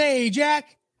blaxploitation. Say,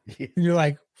 Jack. Yeah. And you're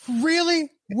like, really?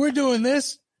 We're doing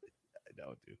this? I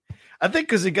know, dude. I think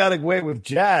because he got away with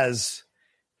jazz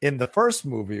in the first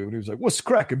movie when he was like, "What's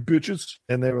cracking, bitches?"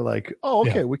 And they were like, "Oh,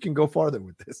 okay, we can go farther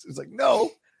with this." It's like,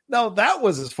 no, that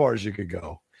was as far as you could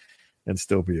go and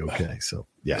still be okay. So,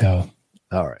 yeah. No.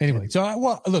 All right. Anyway,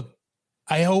 so look,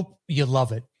 I hope you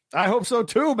love it. I hope so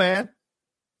too, man.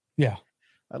 Yeah.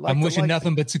 I'm wishing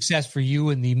nothing but success for you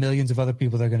and the millions of other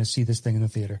people that are going to see this thing in the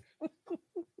theater.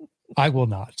 I will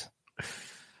not.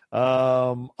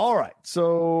 All right.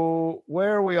 So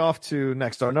where are we off to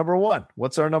next? Our number one.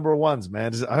 What's our number ones,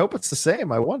 man? I hope it's the same.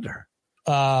 I wonder.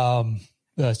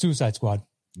 Suicide Squad.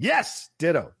 Yes.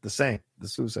 Ditto. The same. The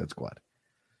Suicide Squad.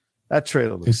 That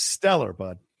trailer looks stellar,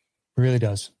 bud. Really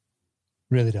does.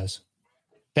 Really does.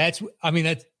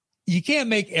 You can't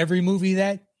make every movie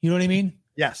that, you know what I mean?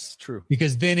 Yes, true.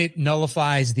 Because then it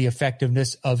nullifies the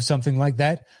effectiveness of something like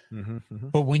that. Mm-hmm, mm-hmm.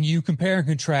 But when you compare and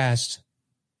contrast,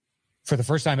 for the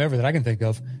first time ever that I can think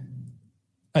of,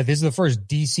 this is the first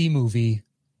DC movie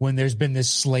when there's been this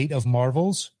slate of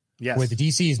Marvels. Yes. Where the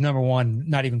DC is number one,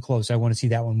 not even close. I want to see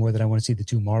that one more than I want to see the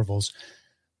 2 Marvels.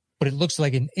 But it looks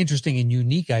like an interesting and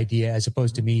unique idea as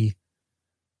opposed to me.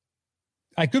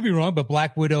 I could be wrong, but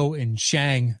Black Widow and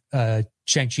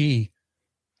Shang-Chi,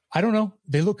 I don't know.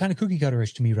 They look kind of cookie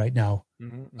cutter-ish to me right now.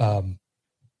 Mm-hmm.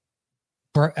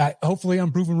 Hopefully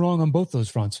I'm proven wrong on both those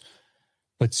fronts.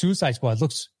 But Suicide Squad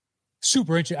looks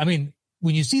super interesting. I mean,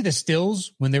 when you see the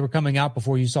stills when they were coming out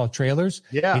before you saw trailers,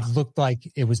 it looked like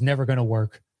it was never going to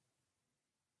work.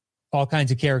 All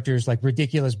kinds of characters, like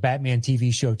ridiculous Batman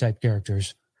TV show type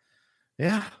characters.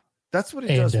 Yeah, that's what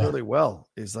he does really well,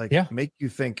 is make you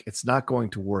think it's not going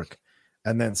to work.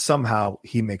 And then somehow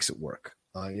he makes it work.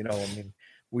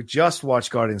 We just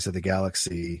watched Guardians of the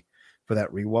Galaxy for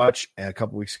that rewatch a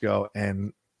couple weeks ago,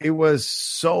 and it was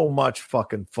so much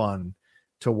fucking fun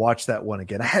to watch that one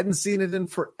again. I hadn't seen it in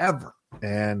forever,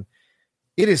 and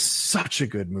it is such a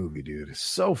good movie, dude. It's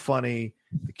so funny.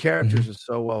 The characters are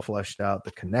so well fleshed out.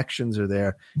 The connections are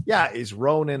there. Yeah, is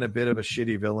Ronan a bit of a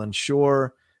shitty villain?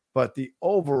 Sure. But the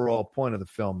overall point of the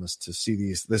film is to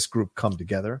see this group come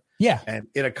together. Yeah. And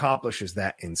it accomplishes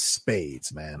that in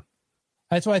spades, man.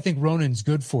 That's why I think Ronan's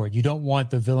good for it. You don't want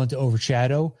the villain to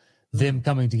overshadow them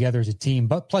coming together as a team.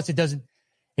 But plus it doesn't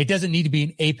need to be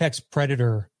an apex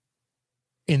predator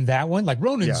in that one. Like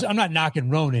Ronan's, I'm not knocking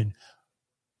Ronan,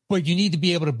 but you need to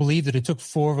be able to believe that it took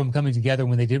 4 of them coming together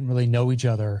when they didn't really know each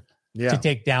other to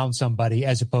take down somebody,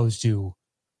 as opposed to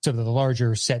some of the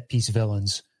larger set piece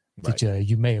villains that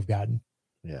you may have gotten.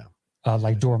 Yeah.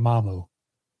 Like Dormammu,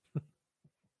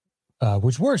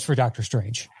 which works for Doctor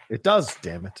Strange. It does,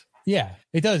 damn it. Yeah,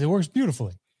 it does. It works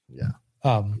beautifully. Yeah.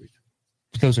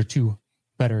 Those are 2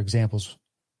 better examples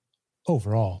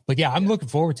overall. But yeah, I'm looking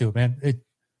forward to it, man.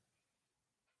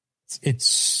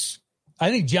 I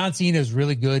think John Cena is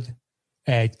really good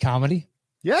at comedy.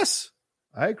 Yes,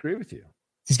 I agree with you.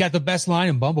 He's got the best line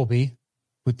in Bumblebee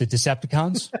with the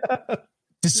Decepticons.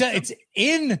 It's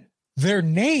in their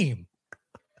name.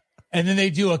 And then they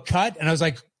do a cut. And I was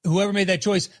like, whoever made that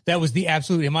choice, that was the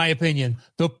absolute, in my opinion,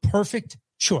 the perfect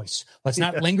choice. Let's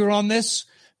not linger on this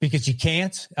because you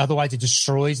can't. Otherwise, it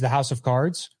destroys the House of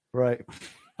Cards. Right.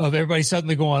 Of everybody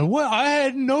suddenly going, well, I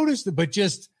hadn't noticed it, but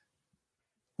just,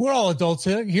 we're all adults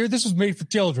here. This was made for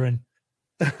children.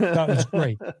 That was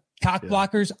great. Cock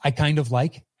blockers, I kind of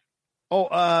like. Oh,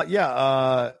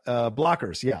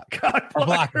 blockers. Yeah. Cock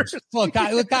blockers. Well,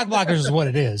 cock blockers is what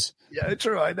it is. Yeah,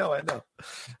 true. I know.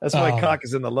 That's why cock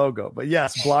is in the logo. But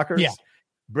yes, blockers. Yeah.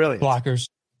 Brilliant. blockers.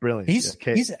 Brilliant.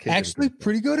 He's actually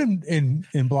pretty good in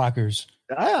blockers.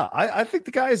 Yeah, I think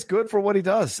the guy is good for what he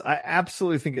does. I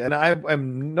absolutely think, and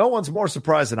I'm no one's more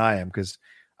surprised than I am because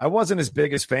I wasn't his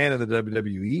biggest fan of the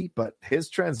WWE, but his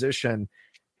transition,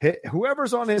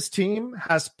 whoever's on his team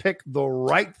has picked the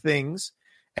right things,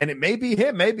 and it may be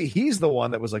him. Maybe he's the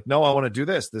one that was like, no, I want to do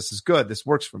this. This is good. This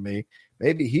works for me.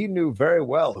 Maybe he knew very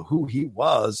well who he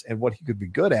was and what he could be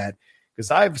good at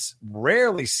because I've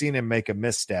rarely seen him make a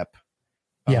misstep.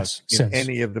 In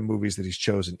any of the movies that he's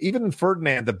chosen, even in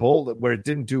Ferdinand the Bull, where it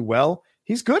didn't do well,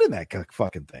 he's good in that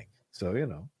fucking thing. So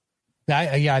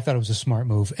I thought it was a smart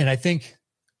move, and I think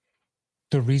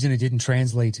the reason it didn't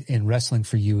translate in wrestling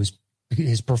for you is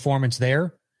his performance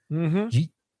there. Mm-hmm.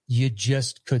 You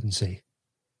just couldn't see.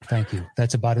 Thank you.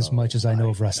 That's about as much as I know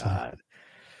of wrestling. God.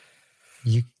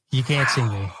 You can't see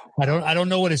me. I don't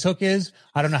know what his hook is.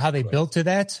 I don't know how they built to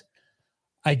that.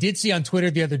 I did see on Twitter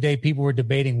the other day, people were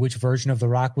debating which version of The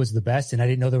Rock was the best, and I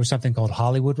didn't know there was something called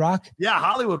Hollywood Rock. Yeah,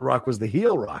 Hollywood Rock was the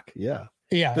heel Rock. Yeah.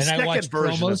 Yeah, the and second I watched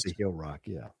version promos. of the heel Rock,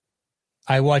 yeah.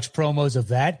 I watched promos of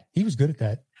that. He was good at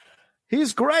that.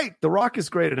 He's great. The Rock is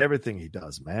great at everything he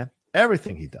does, man.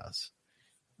 Everything he does.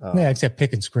 Yeah, except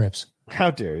picking scripts.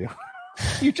 How dare you?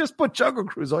 You just put Jungle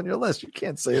Cruise on your list. You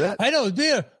can't say that. I know,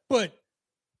 but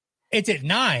it's at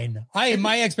 9.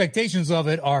 My expectations of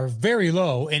it are very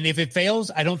low. And if it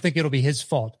fails, I don't think it'll be his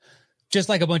fault. Just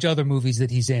like a bunch of other movies that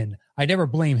he's in. I never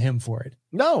blame him for it.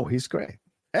 No, he's great.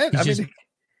 And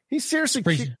he's seriously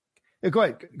go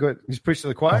ahead. He's preaching to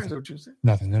the choir. Is that what you say?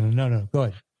 Nothing. No. Go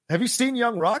ahead. Have you seen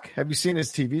Young Rock? Have you seen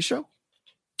his TV show?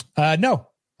 No.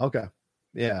 Okay.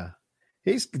 Yeah.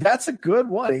 That's a good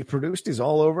one. He produced, he's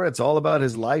all over. It's all about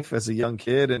his life as a young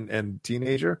kid and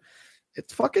teenager.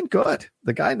 It's fucking good.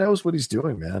 The guy knows what he's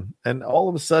doing, man. And all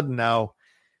of a sudden now,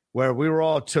 where we were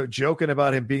all joking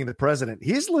about him being the president,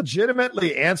 he's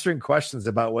legitimately answering questions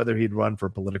about whether he'd run for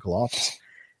political office.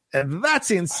 And that's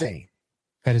insane.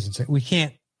 That is insane. We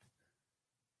can't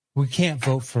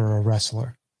vote for a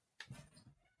wrestler.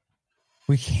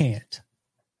 We can't.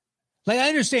 Like, I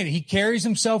understand it. He carries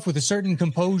himself with a certain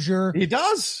composure. He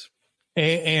does.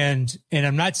 And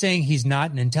I'm not saying he's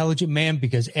not an intelligent man,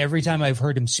 because every time I've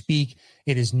heard him speak,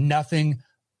 it is nothing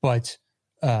but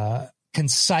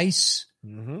concise,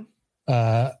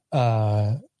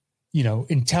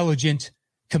 intelligent,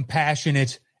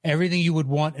 compassionate, everything you would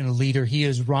want in a leader. He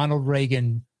is Ronald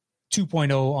Reagan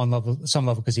 2.0 on some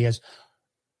level, because he has,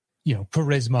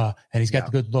 charisma, and he's got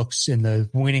the good looks and the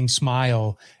winning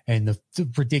smile and the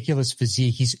ridiculous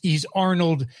physique. He's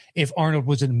Arnold, if Arnold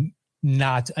was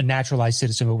not a naturalized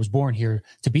citizen but was born here,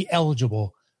 to be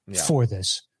eligible for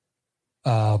this.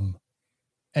 And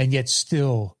yet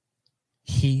still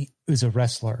he is a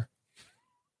wrestler.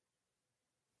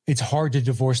 It's hard to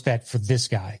divorce that for this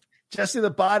guy. Jesse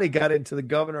the Body got into the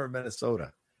governor of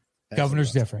Minnesota.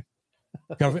 Governor's different.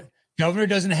 Governor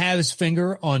doesn't have his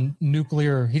finger on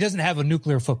nuclear. He doesn't have a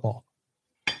nuclear football.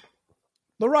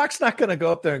 The Rock's not going to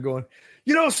go up there and going,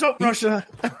 something, Russia.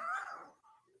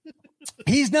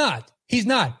 He's not.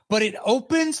 But it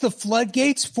opens the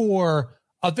floodgates for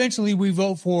eventually we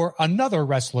vote for another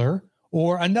wrestler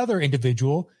or another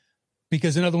individual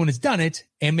because another one has done it,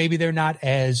 and maybe they're not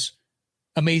as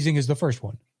amazing as the first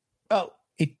one. Oh,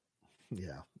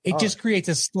 it just creates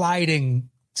a sliding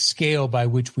scale by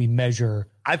which we measure.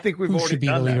 I think we've already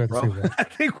done that, bro. I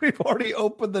think we've already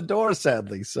opened the door,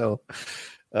 sadly. So,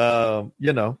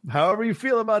 however you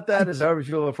feel about that is however you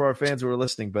feel for our fans who are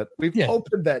listening. But we've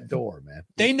opened that door, man.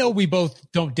 They know we both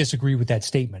don't disagree with that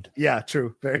statement. Yeah,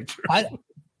 true. Very true.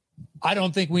 I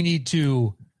don't think we need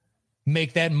to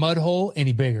make that mud hole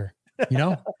any bigger.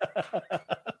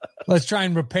 Let's try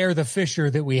and repair the fissure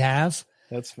that we have.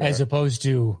 That's fair. As opposed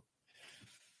to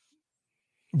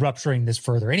rupturing this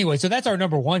further. Anyway, so that's our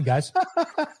number one, guys.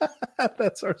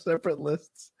 That's our separate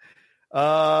lists.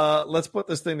 Let's put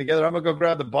this thing together. I'm gonna go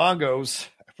grab the bongos.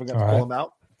 I forgot to pull them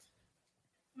out.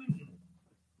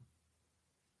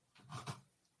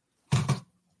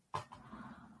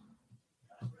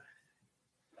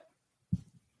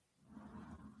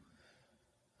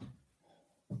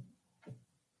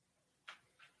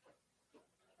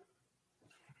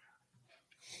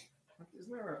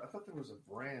 I thought there was a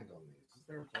brand on these. Is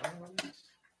there a brand on these?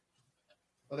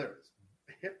 Oh, there it is.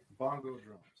 Hip bongo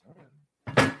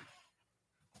drums.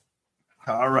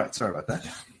 All right. Sorry about that.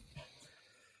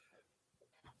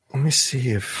 Let me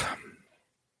see if.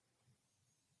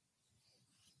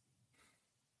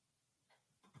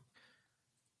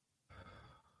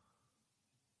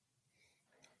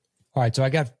 All right. So I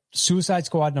got Suicide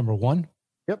Squad number 1.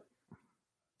 Yep.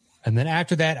 And then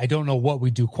after that, I don't know what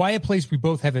we do. Quiet Place, we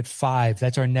both have at 5.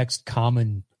 That's our next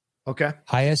common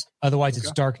highest. Otherwise,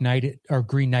 it's Dark Knight or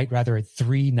Green Knight rather at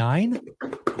 3.9.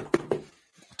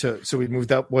 So we moved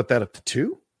that up to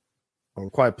 2, or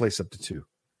Quiet Place up to 2.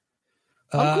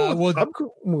 I'm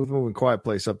cool with moving Quiet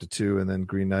Place up to 2 and then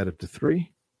Green Knight up to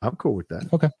 3. I'm cool with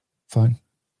that. Okay, fine.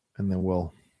 And then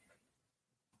we'll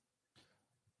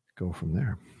go from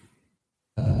there.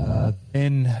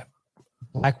 Then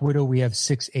Black Widow, we have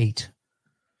 6.8.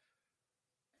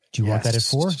 Do you want that at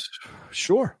 4?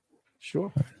 Sure.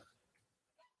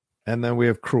 And then we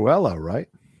have Cruella, right?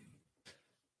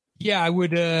 Yeah, I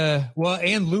would.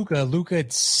 And Luca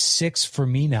at 6 for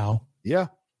me now. Yeah,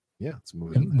 it's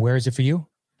moving. And where is it for you?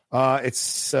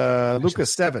 It's Luca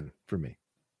 7 for me.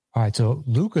 All right, so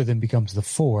Luca then becomes the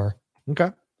 4.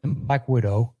 Okay. And Black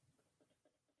Widow.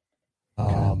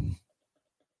 And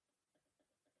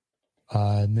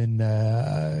then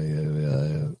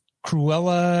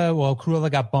Cruella. Well, Cruella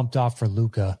got bumped off for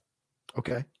Luca.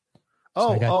 Okay.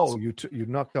 So you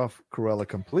knocked off Cruella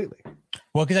completely.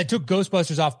 Well, because I took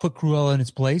Ghostbusters off, put Cruella in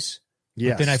its place.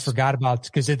 Yes. But then I forgot about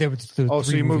because there was so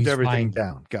you moved everything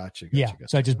down. Gotcha.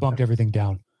 So I just bumped everything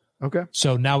down. Okay.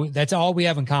 So now that's all we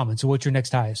have in common. So what's your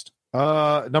next highest?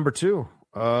 Number 2,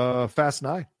 Fast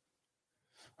 9.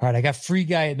 All right, I got Free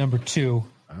Guy at number 2.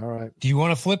 All right. Do you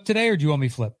want to flip today, or do you want me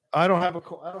to flip? I don't have the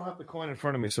coin in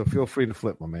front of me, so feel free to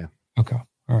flip, my man. Okay.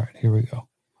 All right, here we go.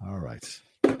 All right.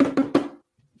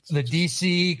 The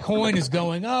DC coin is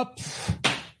going up.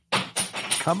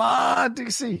 Come on,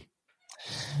 DC.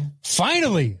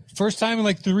 Finally, first time in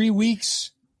like 3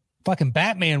 weeks. Fucking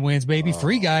Batman wins, baby.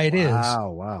 Free Guy it is.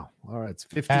 Wow. All right, it's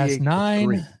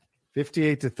 58-3.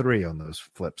 58-3 on those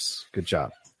flips. Good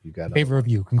job. You got it. Favor of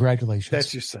you. Congratulations.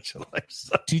 That's just such a life.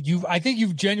 Dude, I think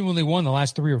you've genuinely won the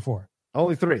last 3 or 4.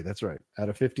 Only 3. That's right. Out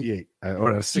of 58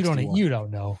 or out of 61. You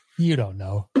don't know.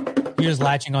 You're just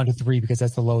latching onto 3 because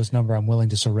that's the lowest number I'm willing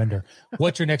to surrender.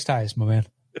 What's your next highest, my man?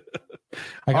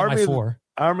 I got my 4.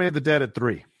 Army of the Dead at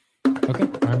 3. Okay.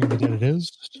 Army of the Dead it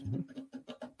is.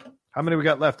 How many we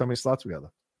got left? How many slots we got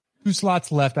left? 2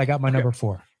 slots left. I got my number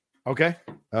 4. Okay.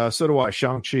 So do I.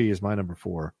 Shang-Chi is my number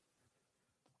 4.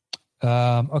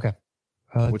 Okay.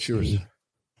 What's yours?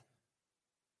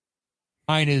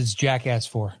 Mine is Jackass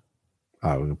 4.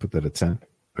 We're gonna put that at 10.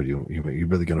 Are you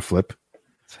really gonna flip?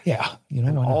 Yeah,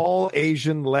 an all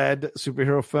Asian led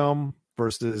superhero film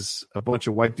versus a bunch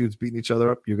of white dudes beating each other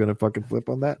up. You're gonna fucking flip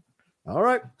on that? All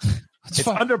right. It's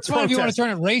under protest. Fine if you want to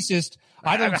turn it racist.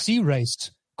 I don't see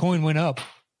race. Coin went up.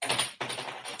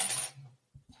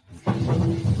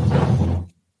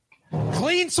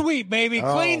 Clean sweep, baby.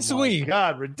 Clean sweep.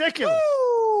 God, ridiculous.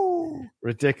 Woo!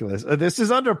 Ridiculous. This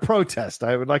is under protest.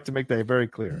 I would like to make that very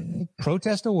clear.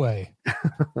 Protest away.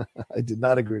 I did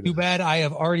not agree. Too bad I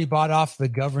have already bought off the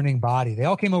governing body. They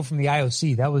all came over from the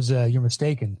IOC. That was you're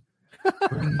mistaken.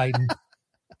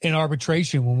 In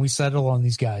arbitration when we settle on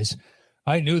these guys.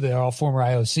 I knew they're all former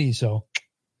IOC, so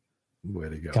way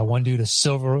to go. Got one dude a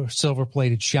silver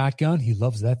plated shotgun. He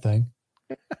loves that thing.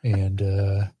 And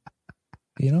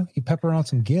you pepper on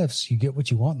some gifts, you get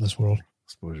what you want in this world.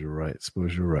 Suppose you're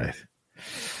right.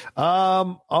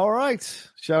 All right.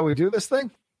 Shall we do this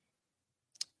thing?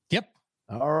 Yep.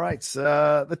 All right.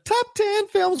 The top 10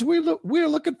 films we're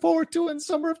looking forward to in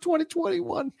summer of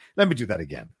 2021. Let me do that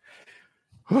again.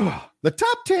 The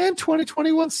top 10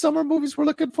 2021 summer movies we're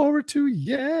looking forward to.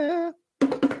 Yeah.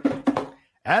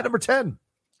 At number 10.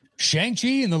 Shang-Chi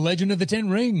and the Legend of the Ten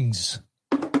Rings.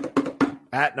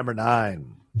 At number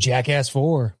 9. Jackass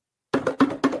 4.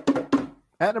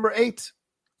 At number 8.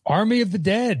 Army of the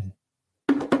Dead.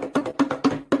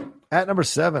 At number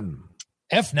 7.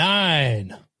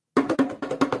 F9.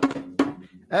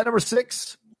 At number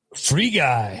 6. Free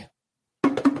Guy.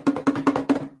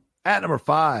 At number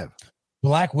 5.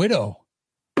 Black Widow.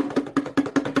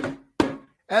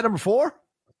 At number 4.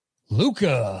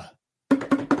 Luca.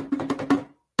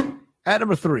 At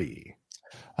number 3.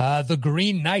 The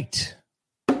Green Knight.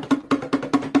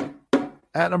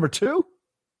 At number 2.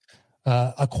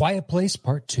 A Quiet Place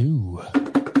Part 2.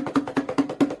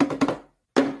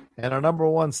 And our number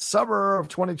 1 summer of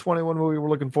 2021 movie we're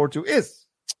looking forward to is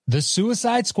The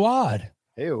Suicide Squad.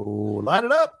 Hey, line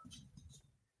it up.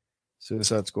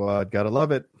 Suicide Squad. Gotta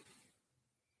love it.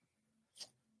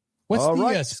 What's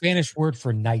the Spanish word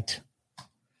for night?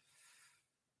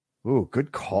 Ooh,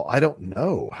 good call. I don't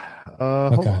know.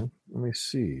 Hold on. Let me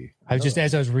see.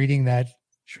 As I was reading that.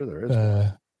 Sure there is.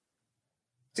 I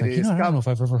don't know if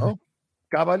I've ever heard.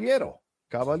 Caballero.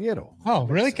 Oh,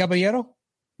 really? Caballero?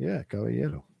 Yeah,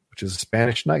 Caballero, which is a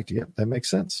Spanish knight. Yeah, that makes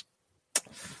sense.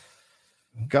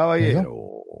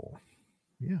 Caballero.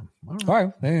 Yeah. All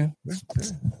right. Yeah.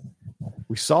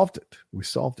 We solved it.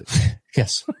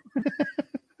 Yes.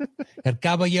 El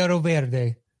Caballero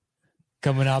Verde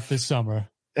coming out this summer.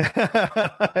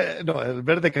 No,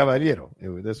 Verde Caballero.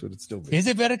 That's what it's still be. Is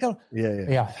it Verde?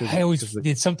 Yeah. I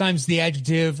always sometimes the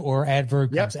adjective or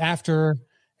adverb comes after,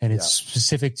 and it's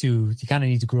specific to. You kind of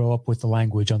need to grow up with the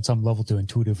language on some level to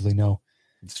intuitively know.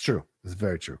 It's true. It's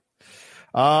very true.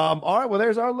 All right. Well,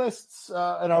 there's our lists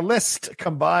and our list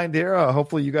combined here.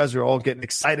 Hopefully, you guys are all getting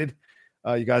excited.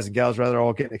 You guys and gals, rather,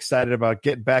 all getting excited about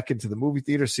getting back into the movie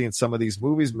theater, seeing some of these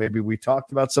movies. Maybe we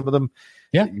talked about some of them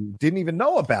that you didn't even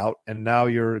know about, and now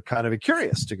you're kind of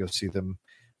curious to go see them.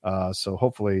 So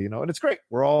hopefully, and it's great.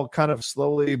 We're all kind of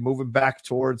slowly moving back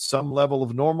towards some level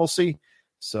of normalcy.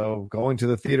 So going to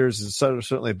the theaters is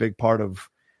certainly a big part of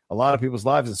a lot of people's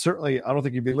lives. And certainly, I don't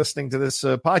think you'd be listening to this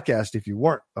podcast if you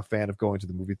weren't a fan of going to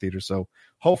the movie theater. So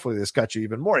hopefully this got you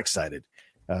even more excited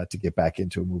to get back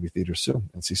into a movie theater soon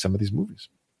and see some of these movies.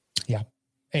 Yeah.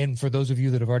 And for those of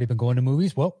you that have already been going to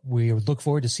movies, well, we look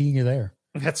forward to seeing you there.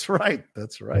 That's right.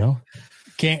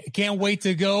 Can't wait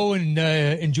to go and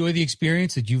enjoy the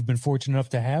experience that you've been fortunate enough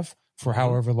to have for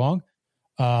however long.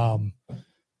 But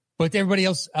to everybody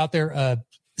else out there,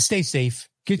 stay safe.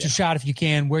 Get your shot if you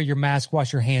can. Wear your mask.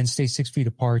 Wash your hands. Stay 6 feet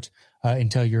apart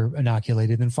until you're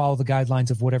inoculated. And follow the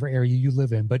guidelines of whatever area you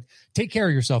live in. But take care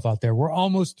of yourself out there. We're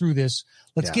almost through this.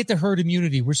 Let's get to herd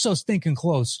immunity. We're so stinking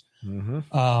close. Mm-hmm.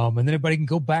 And then everybody can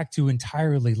go back to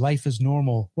entirely life is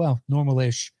normal. Well,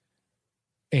 normal-ish.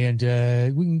 And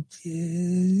we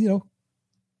can,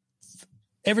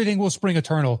 everything will spring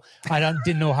eternal. I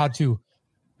didn't know how to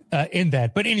end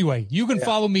that. But anyway, you can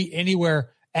follow me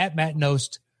anywhere at Matt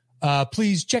Nost.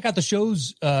 Please check out the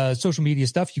show's social media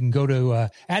stuff. You can go to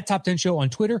at Top 10 Show on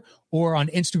Twitter or on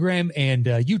Instagram and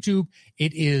YouTube.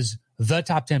 It is the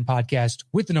Top 10 Podcast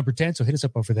with the number 10. So hit us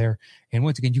up over there. And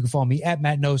once again, you can follow me at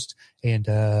Matt Nost and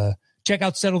check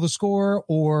out Settle the Score.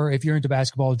 Or if you're into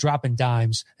basketball, Dropping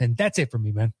Dimes. And that's it for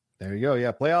me, man. There you go.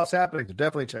 Yeah, playoffs happening. So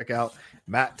definitely check out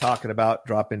Matt talking about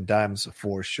Dropping Dimes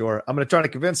for sure. I'm going to try to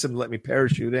convince him to let me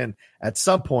parachute in at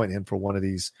some point in for one of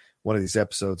these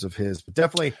episodes of his, but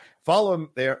definitely follow him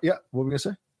there. Yeah. What were we gonna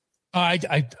say?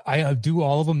 I do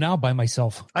all of them now by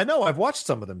myself. I know. I've watched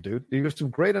some of them, dude. You have some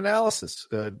great analysis.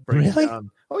 Really?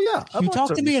 Down. Oh yeah. You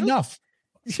talk to me enough.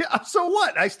 Yeah. So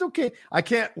what? I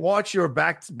can't watch your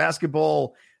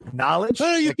basketball knowledge.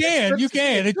 No, you can. You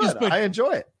can. I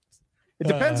enjoy it. It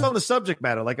depends on the subject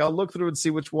matter. Like I'll look through and see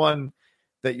which one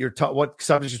that what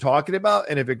subject you're talking about.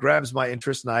 And if it grabs my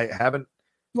interest and I haven't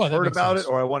heard about it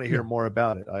or I want to hear more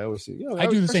about it, I always see. I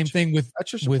do the same thing with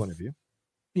that's just a point of view.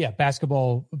 Yeah,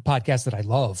 basketball podcasts that I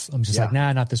love. I'm just like,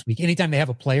 nah, not this week. Anytime they have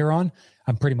a player on,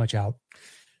 I'm pretty much out.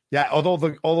 Yeah, although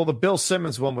the Bill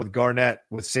Simmons one with Garnett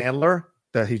with Sandler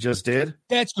that he just did,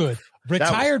 that's good.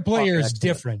 Retired player is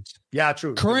different. Yeah,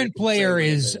 true. Current player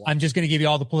is I'm just going to give you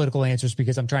all the political answers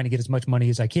because I'm trying to get as much money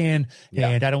as I can,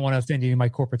 and I don't want to offend any of my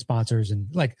corporate sponsors. And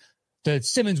like the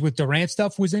Simmons with Durant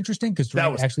stuff was interesting because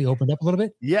Durant actually opened up a little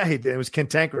bit. Yeah, he did. It was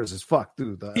cantankerous as fuck,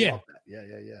 dude. Yeah.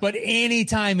 But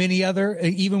anytime, any other,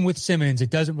 even with Simmons, it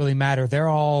doesn't really matter.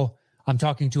 I'm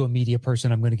talking to a media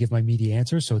person. I'm going to give my media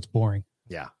answers, so it's boring.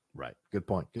 Yeah, right. Good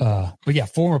point. But yeah,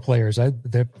 former players,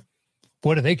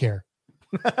 what do they care?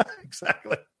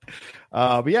 Exactly.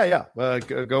 But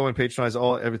go and patronize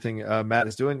everything Matt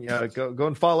is doing. Go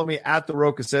and follow me at The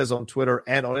Rocha Says on Twitter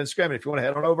and on Instagram. And if you want to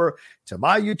head on over to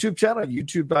my YouTube channel,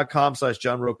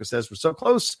 youtube.com/John Rocha Says. We're so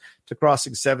close to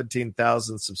crossing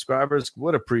 17,000 subscribers.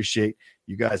 Would appreciate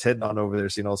you guys heading on over there,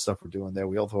 seeing all the stuff we're doing there.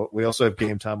 We also have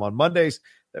Game Time on Mondays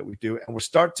that we do, and we're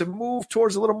starting to move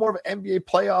towards a little more of an NBA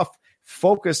playoff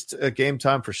focused Game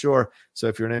Time for sure. So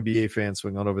if you're an NBA fan,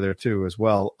 swing on over there too as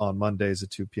well on Mondays at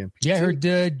 2 p.m. Yeah, I heard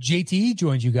JTE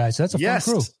joined you guys. That's a fun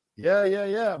crew.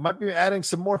 Yeah. Might be adding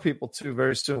some more people too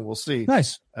very soon. We'll see.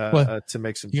 Nice. To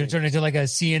make some. You're going to turn into like a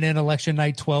CNN election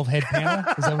night 12-head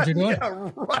panel? Is that what you're doing? Yeah,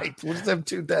 right. We'll just have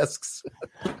 2 desks.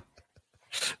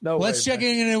 No. Let's check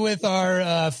in with our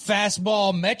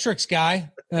fastball metrics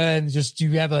guy, and just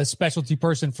you have a specialty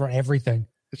person for everything.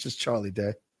 It's just Charlie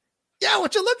Day. Yeah,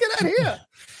 what you looking at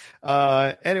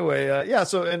here? Anyway,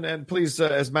 so and please,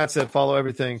 as Matt said, follow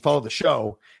the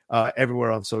show everywhere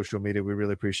on social media. We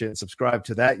really appreciate it. And subscribe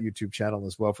to that YouTube channel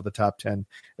as well for the top 10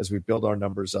 as we build our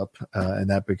numbers up, and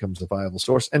that becomes a viable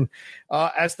source. And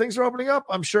as things are opening up,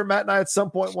 I'm sure Matt and I at some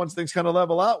point, once things kind of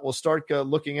level out, we'll start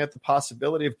looking at the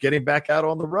possibility of getting back out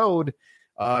on the road,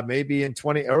 maybe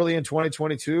early in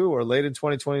 2022 or late in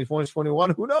 2020,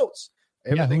 2021. Who knows?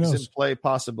 Everything's in play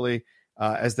possibly.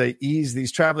 As they ease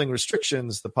these traveling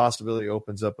restrictions, the possibility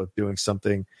opens up of doing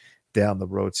something down the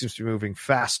road. Seems to be moving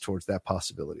fast towards that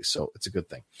possibility. So it's a good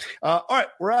thing. All right,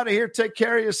 we're out of here. Take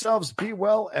care of yourselves. Be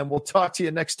well, and we'll talk to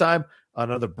you next time on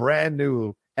another brand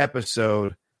new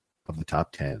episode of the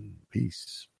Top 10.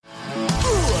 Peace.